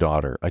older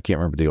daughter. I can't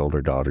remember the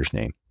older daughter's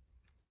name.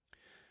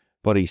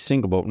 But he's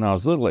single. But when I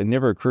was little, it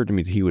never occurred to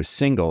me that he was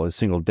single, a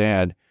single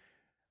dad.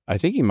 I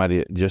think he might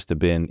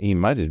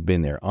have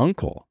been their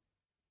uncle.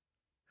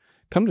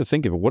 Come to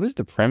think of it, what is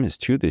the premise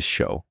to this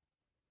show?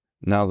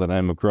 Now that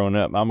I'm a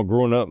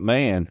grown-up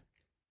man.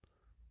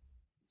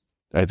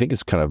 I think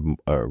it's kind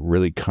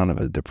of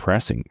a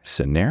depressing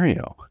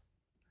scenario.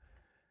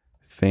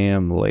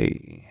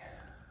 Family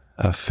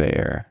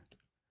Affair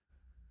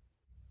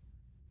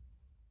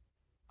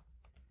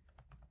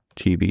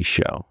TV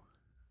show.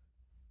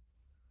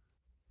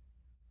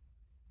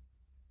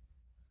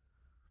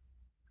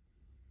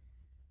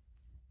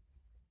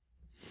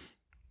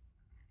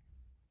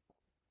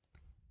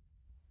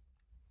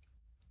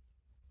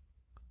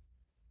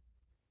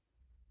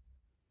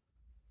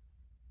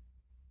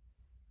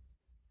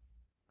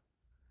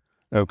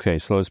 Okay,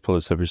 so let's pull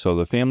this up here. So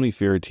the Family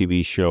Affair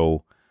TV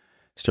show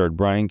starred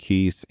Brian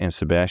Keith and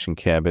Sebastian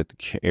Cabot,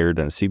 aired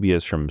on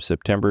CBS from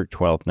September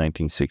 12th,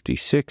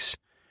 1966,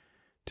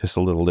 just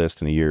a little less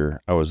than a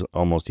year. I was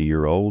almost a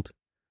year old,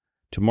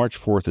 to March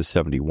 4th of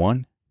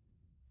 71.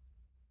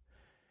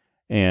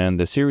 And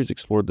the series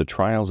explored the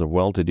trials of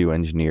well-to-do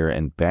engineer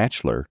and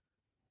bachelor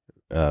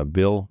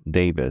Bill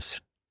Davis,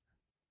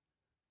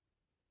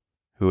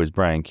 who is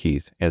Brian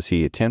Keith, as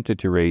he attempted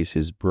to raise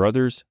his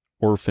brother's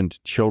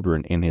orphaned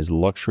children in his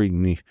luxury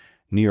New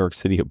York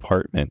City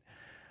apartment.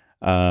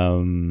 So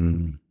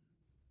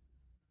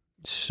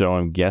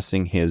I'm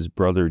guessing his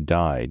brother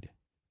died.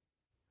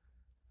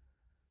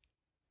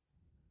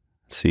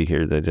 See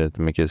here,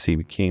 because he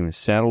became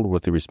saddled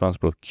with the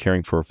responsibility of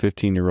caring for a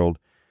 15-year-old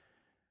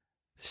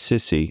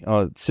Sissy.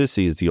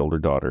 Sissy is the older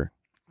daughter.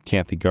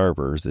 Kathy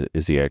Garver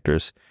is the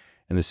actress.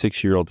 And the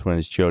 6-year-old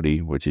twins,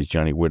 Jody, which is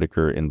Johnny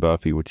Whitaker, and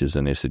Buffy, which is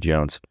Anissa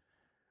Jones.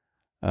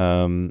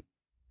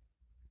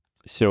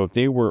 So if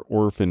they were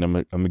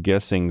orphaned, I'm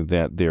guessing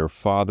that their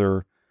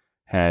father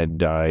had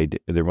died,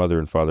 their mother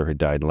and father had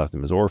died and left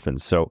them as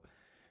orphans. So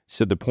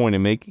the point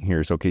I'm making here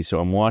is, okay,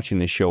 so I'm watching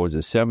this show as a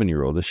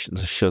 7-year-old.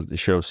 The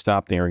show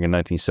stopped airing in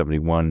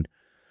 1971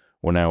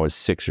 when I was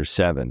 6 or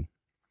 7.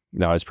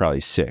 Now I was probably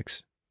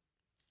 6.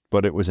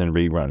 But it was in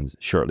reruns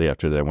shortly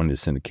after that, went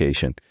into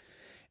syndication.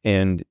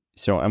 And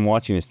so I'm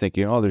watching this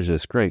thinking, oh, there's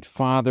this great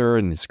father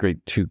and this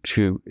great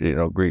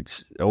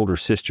great older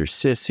sister,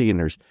 Sissy, and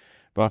there's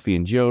Buffy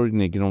and Jody, and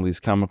they get all these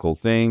comical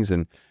things,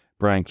 and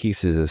Brian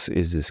Keith is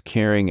this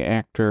caring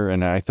actor,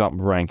 and I thought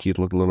Brian Keith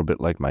looked a little bit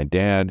like my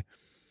dad,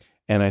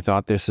 and I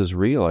thought this is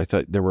real. I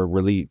thought there were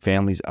really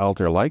families out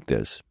there like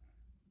this.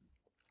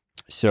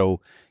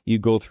 So you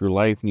go through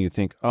life and you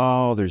think,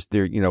 oh,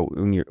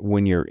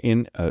 when you're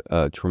in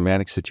a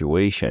traumatic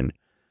situation,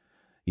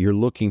 you're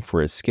looking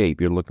for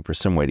escape. You're looking for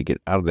some way to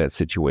get out of that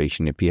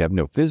situation. If you have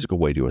no physical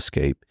way to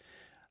escape,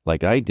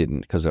 like I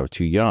didn't because I was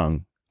too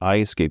young, I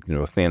escaped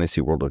into a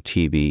fantasy world of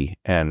TV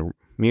and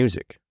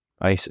music.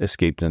 I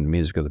escaped into the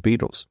music of the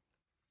Beatles.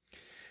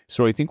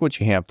 So I think what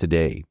you have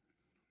today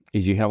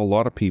is you have a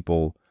lot of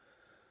people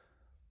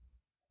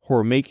who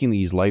are making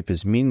these life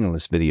is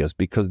meaningless videos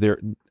because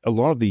a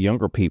lot of the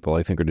younger people,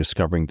 I think, are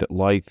discovering that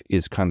life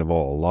is kind of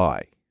all a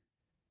lie.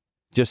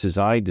 Just as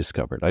I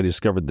discovered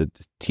that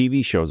the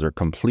TV shows are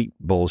complete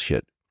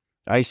bullshit.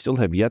 I still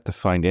have yet to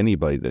find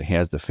anybody that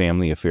has the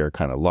family affair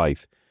kind of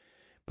life.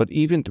 But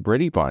even the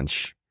Brady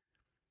Bunch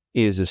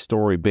is a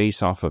story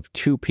based off of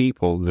two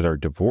people that are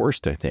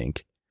divorced, I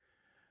think.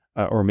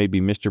 Or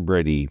maybe Mr.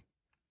 Brady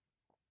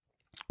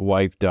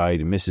wife died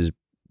and Mrs.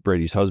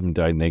 Brady's husband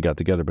died and they got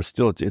together. But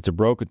still, it's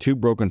two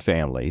broken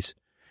families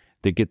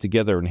that get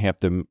together and have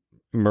to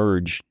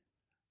merge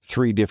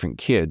 3 different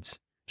kids,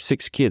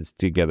 6 kids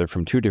together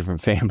from 2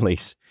 different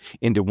families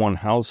into one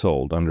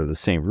household under the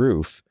same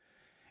roof.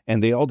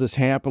 And they all just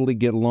happily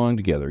get along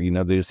together.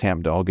 They just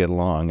happen to all get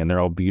along, and they're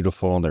all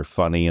beautiful, and they're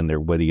funny, and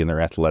they're witty, and they're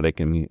athletic,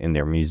 and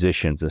they're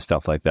musicians and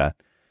stuff like that.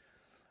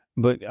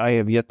 But I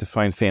have yet to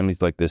find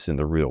families like this in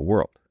the real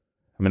world.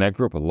 I mean, I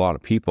grew up with a lot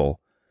of people,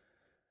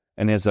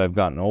 and as I've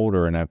gotten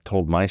older and I've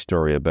told my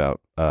story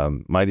about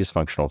my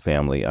dysfunctional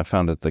family, I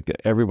found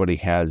that everybody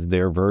has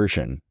their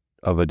version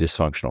of a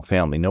dysfunctional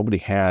family. Nobody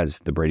has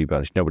the Brady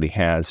Bunch. Nobody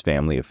has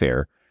Family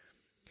Affair.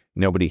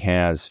 Nobody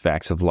has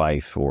Facts of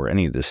Life or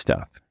any of this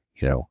stuff.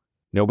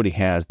 Nobody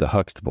has the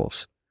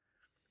Huxtables.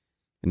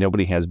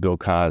 Nobody has Bill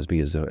Cosby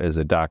as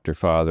a doctor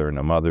father and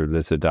a mother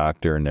that's a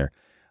doctor, and they're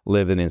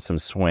living in some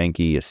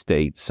swanky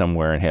estate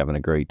somewhere and having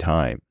a great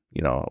time.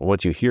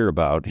 What you hear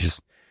about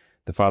is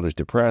the father's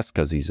depressed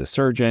because he's a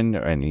surgeon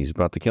and he's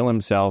about to kill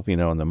himself,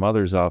 and the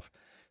mother's off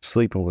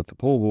sleeping with the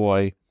pool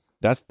boy.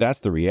 That's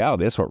the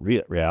reality. That's what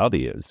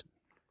reality is.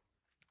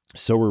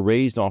 So we're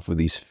raised off of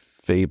these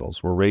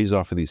fables. We're raised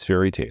off of these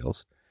fairy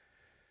tales.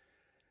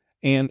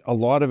 And a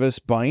lot of us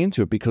buy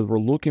into it because we're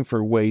looking for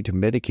a way to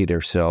medicate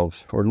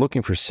ourselves or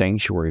looking for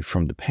sanctuary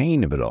from the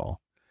pain of it all.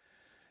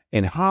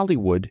 And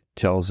Hollywood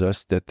tells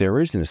us that there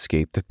is an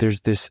escape, that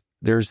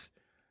there's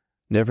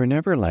Never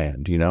Never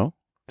Land,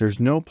 There's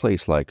no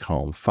place like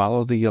home.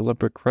 Follow the yellow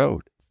brick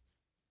road.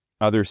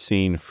 Other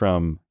scene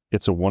from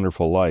It's a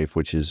Wonderful Life,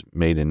 which is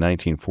made in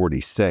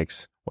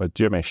 1946 with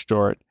Jimmy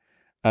Stewart.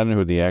 I don't know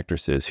who the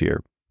actress is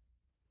here.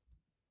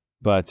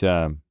 But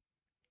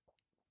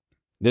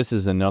this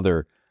is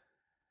another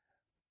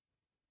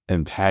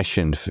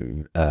impassioned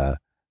film,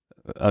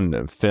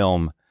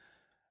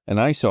 and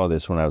I saw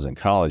this when I was in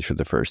college for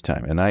the first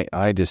time, and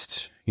I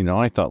just,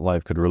 I thought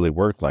life could really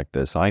work like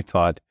this. I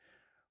thought,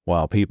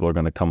 wow, people are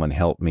going to come and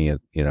help me at,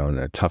 in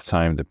a tough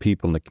time. The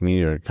people in the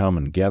community are going to come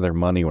and gather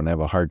money when I have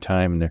a hard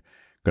time, and they're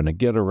going to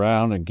get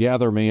around and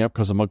gather me up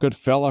because I'm a good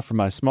fella from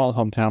my small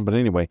hometown. But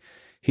anyway,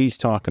 he's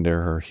talking to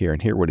her here,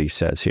 and hear what he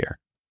says here.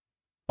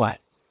 What?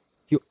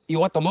 You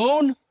want the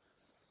moon?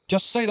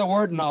 Just say the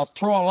word and I'll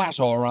throw a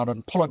lasso around it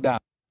and pull it down.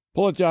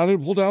 Pull it down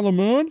and pull down the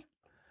moon?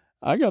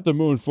 I got the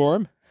moon for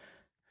him.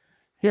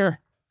 Here,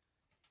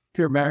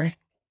 Mary.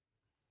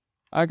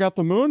 I got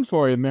the moon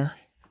for you, Mary.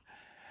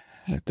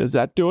 Does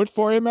that do it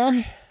for you,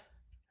 Mary?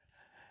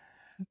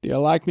 Do you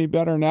like me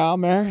better now,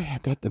 Mary? I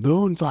got the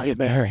moon for you,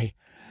 Mary.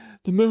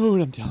 The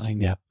moon, I'm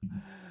telling you.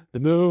 The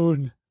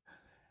moon.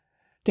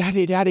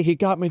 Daddy, he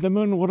got me the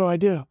moon. What do I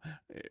do?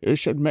 You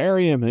should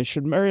marry him. You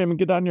should marry him and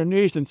get on your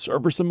knees and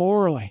serve her some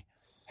orally.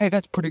 Hey,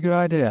 that's a pretty good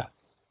idea.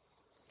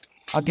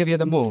 I'll give you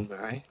the moon,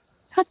 Mary.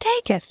 I'll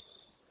take it.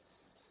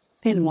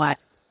 Then what?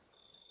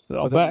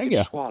 I'll bang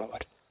you. Swallow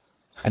it.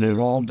 And it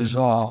all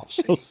dissolves.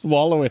 I'll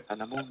swallow it. And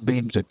the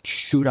moonbeams that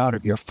shoot out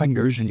of your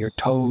fingers and your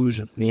toes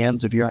and the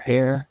ends of your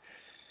hair.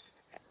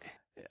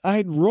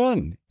 I'd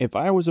run if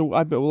I was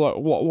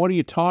what are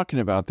you talking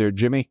about there,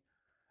 Jimmy?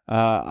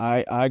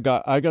 I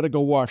got to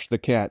go wash the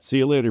cat. See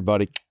you later,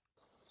 buddy.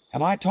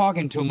 Am I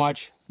talking too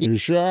much? You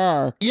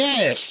sure?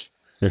 Yes.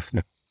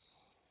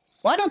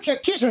 Why don't you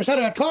kiss her instead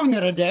of talking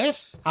her to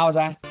death? How's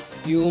that?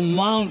 You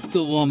mount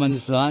the woman,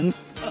 son.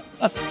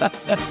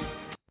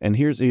 And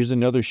here's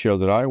another show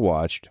that I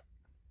watched.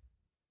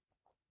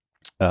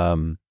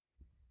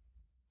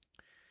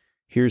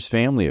 Here's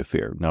Family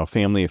Affair. Now,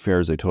 Family Affair,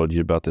 as I told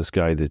you about this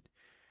guy that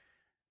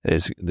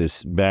is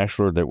this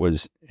bachelor that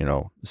was,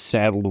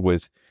 saddled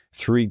with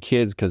 3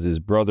 kids because his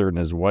brother and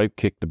his wife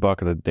kicked the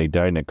bucket. They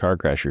died in a car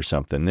crash or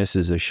something. This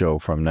is a show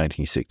from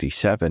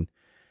 1967.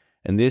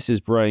 And this is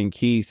Brian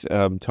Keith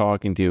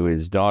talking to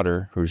his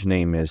daughter, whose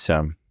name is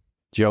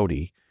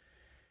Jody.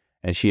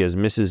 And she has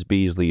Mrs.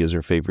 Beasley as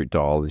her favorite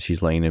doll. And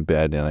she's laying in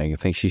bed, and I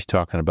think she's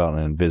talking about an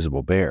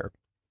invisible bear.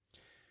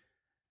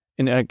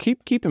 And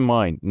keep in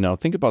mind, now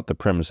think about the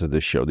premise of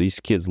this show. These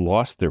kids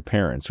lost their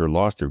parents or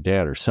lost their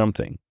dad or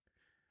something.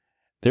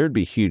 There'd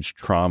be huge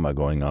trauma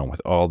going on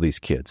with all these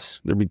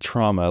kids. There'd be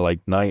trauma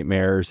like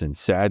nightmares and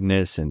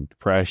sadness and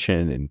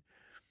depression and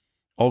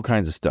all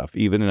kinds of stuff,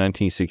 even in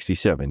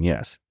 1967,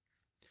 yes.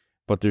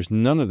 But there's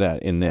none of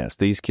that in this.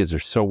 These kids are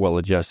so well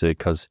adjusted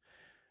because,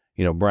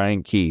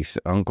 Brian Keith,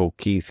 Uncle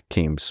Keith,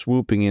 came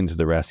swooping into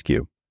the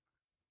rescue.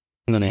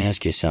 I'm going to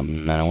ask you something,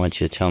 and I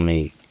want you to tell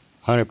me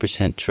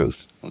 100%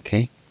 truth,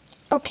 okay?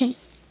 Okay.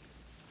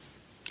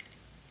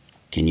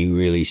 Can you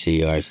really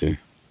see Arthur?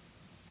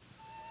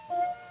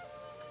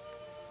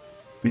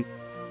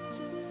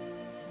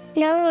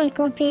 No,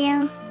 Uncle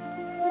Bill.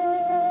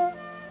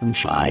 I'm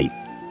fine.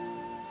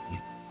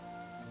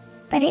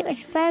 But it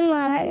was fun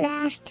while it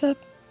lasted.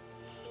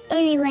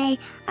 Anyway,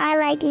 I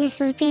like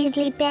Mrs.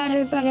 Beasley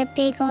better than a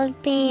big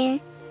old bear.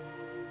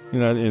 You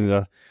know, in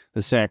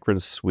the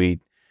sacred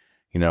suite,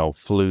 you know,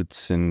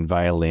 flutes and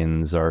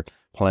violins are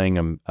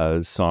playing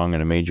a song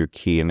in a major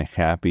key and a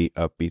happy,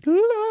 upbeat,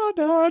 la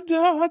da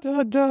da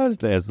da da. As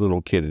the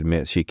little kid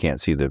admits she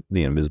can't see the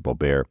invisible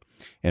bear.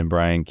 And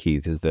Brian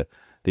Keith is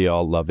the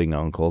all-loving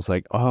uncle. It's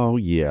like, oh,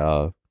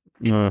 yeah,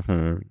 you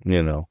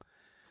know.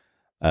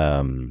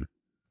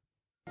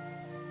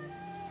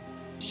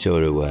 So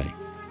do I.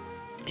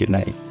 Good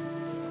night.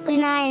 Good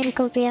night,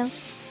 Uncle Bill.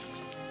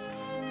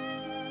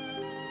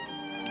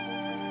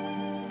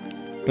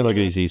 Look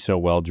at he's so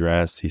well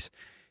dressed.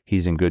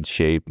 He's in good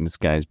shape. And this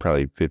guy's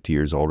probably 50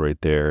 years old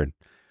right there. And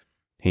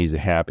he's a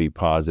happy,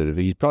 positive.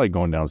 He's probably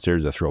going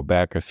downstairs to throw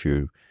back a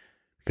few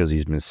because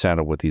he's been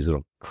saddled with these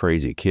little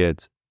crazy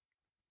kids.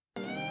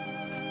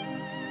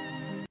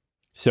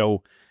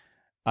 So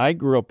I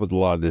grew up with a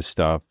lot of this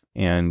stuff.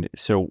 And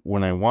so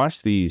when I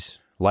watch these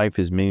Life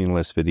is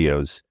Meaningless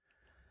videos,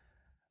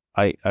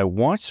 I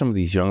watch some of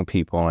these young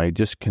people and I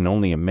just can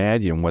only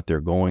imagine what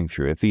they're going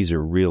through if these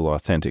are real,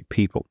 authentic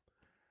people.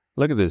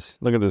 Look at this.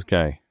 Look at this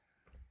guy.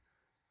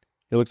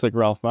 He looks like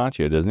Ralph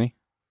Macchio, doesn't he?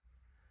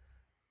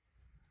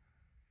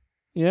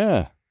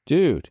 Yeah,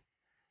 dude.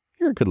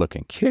 You're a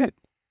good-looking kid.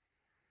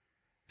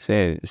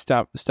 Say,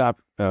 stop.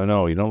 Oh,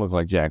 no, you don't look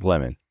like Jack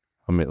Lemmon.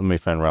 Let me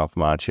find Ralph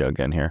Macchio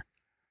again here.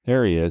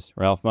 There he is.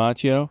 Ralph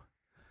Macchio.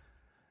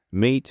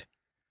 Meet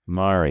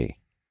Mari.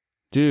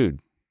 Dude.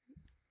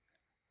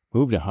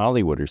 Move to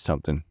Hollywood or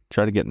something.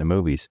 Try to get in the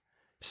movies.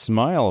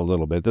 Smile a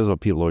little bit. This is what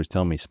people always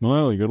tell me.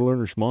 Smile. You got to learn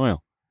to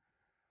smile.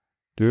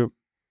 Dude.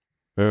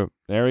 There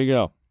you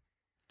go.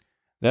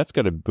 That's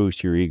got to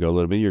boost your ego a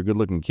little bit. You're a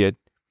good-looking kid.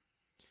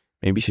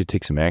 Maybe you should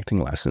take some acting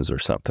lessons or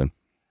something.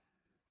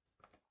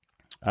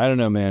 I don't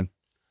know, man.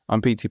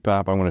 I'm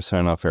PTPOP. I'm going to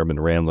sign off here. I've been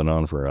rambling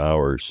on for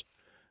hours.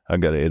 I've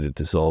got to edit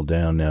this all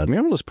down now.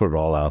 Maybe I'll just put it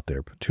all out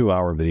there. Put a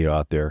 2-hour video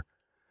out there.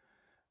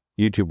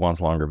 YouTube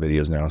wants longer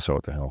videos now, so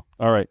what the hell.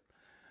 All right.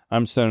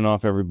 I'm signing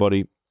off,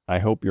 everybody. I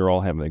hope you're all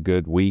having a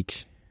good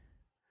week.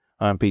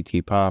 I'm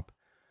PTPOP,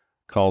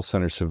 call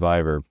center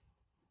survivor.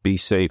 Be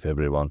safe,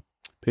 everyone.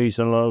 Peace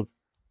and love.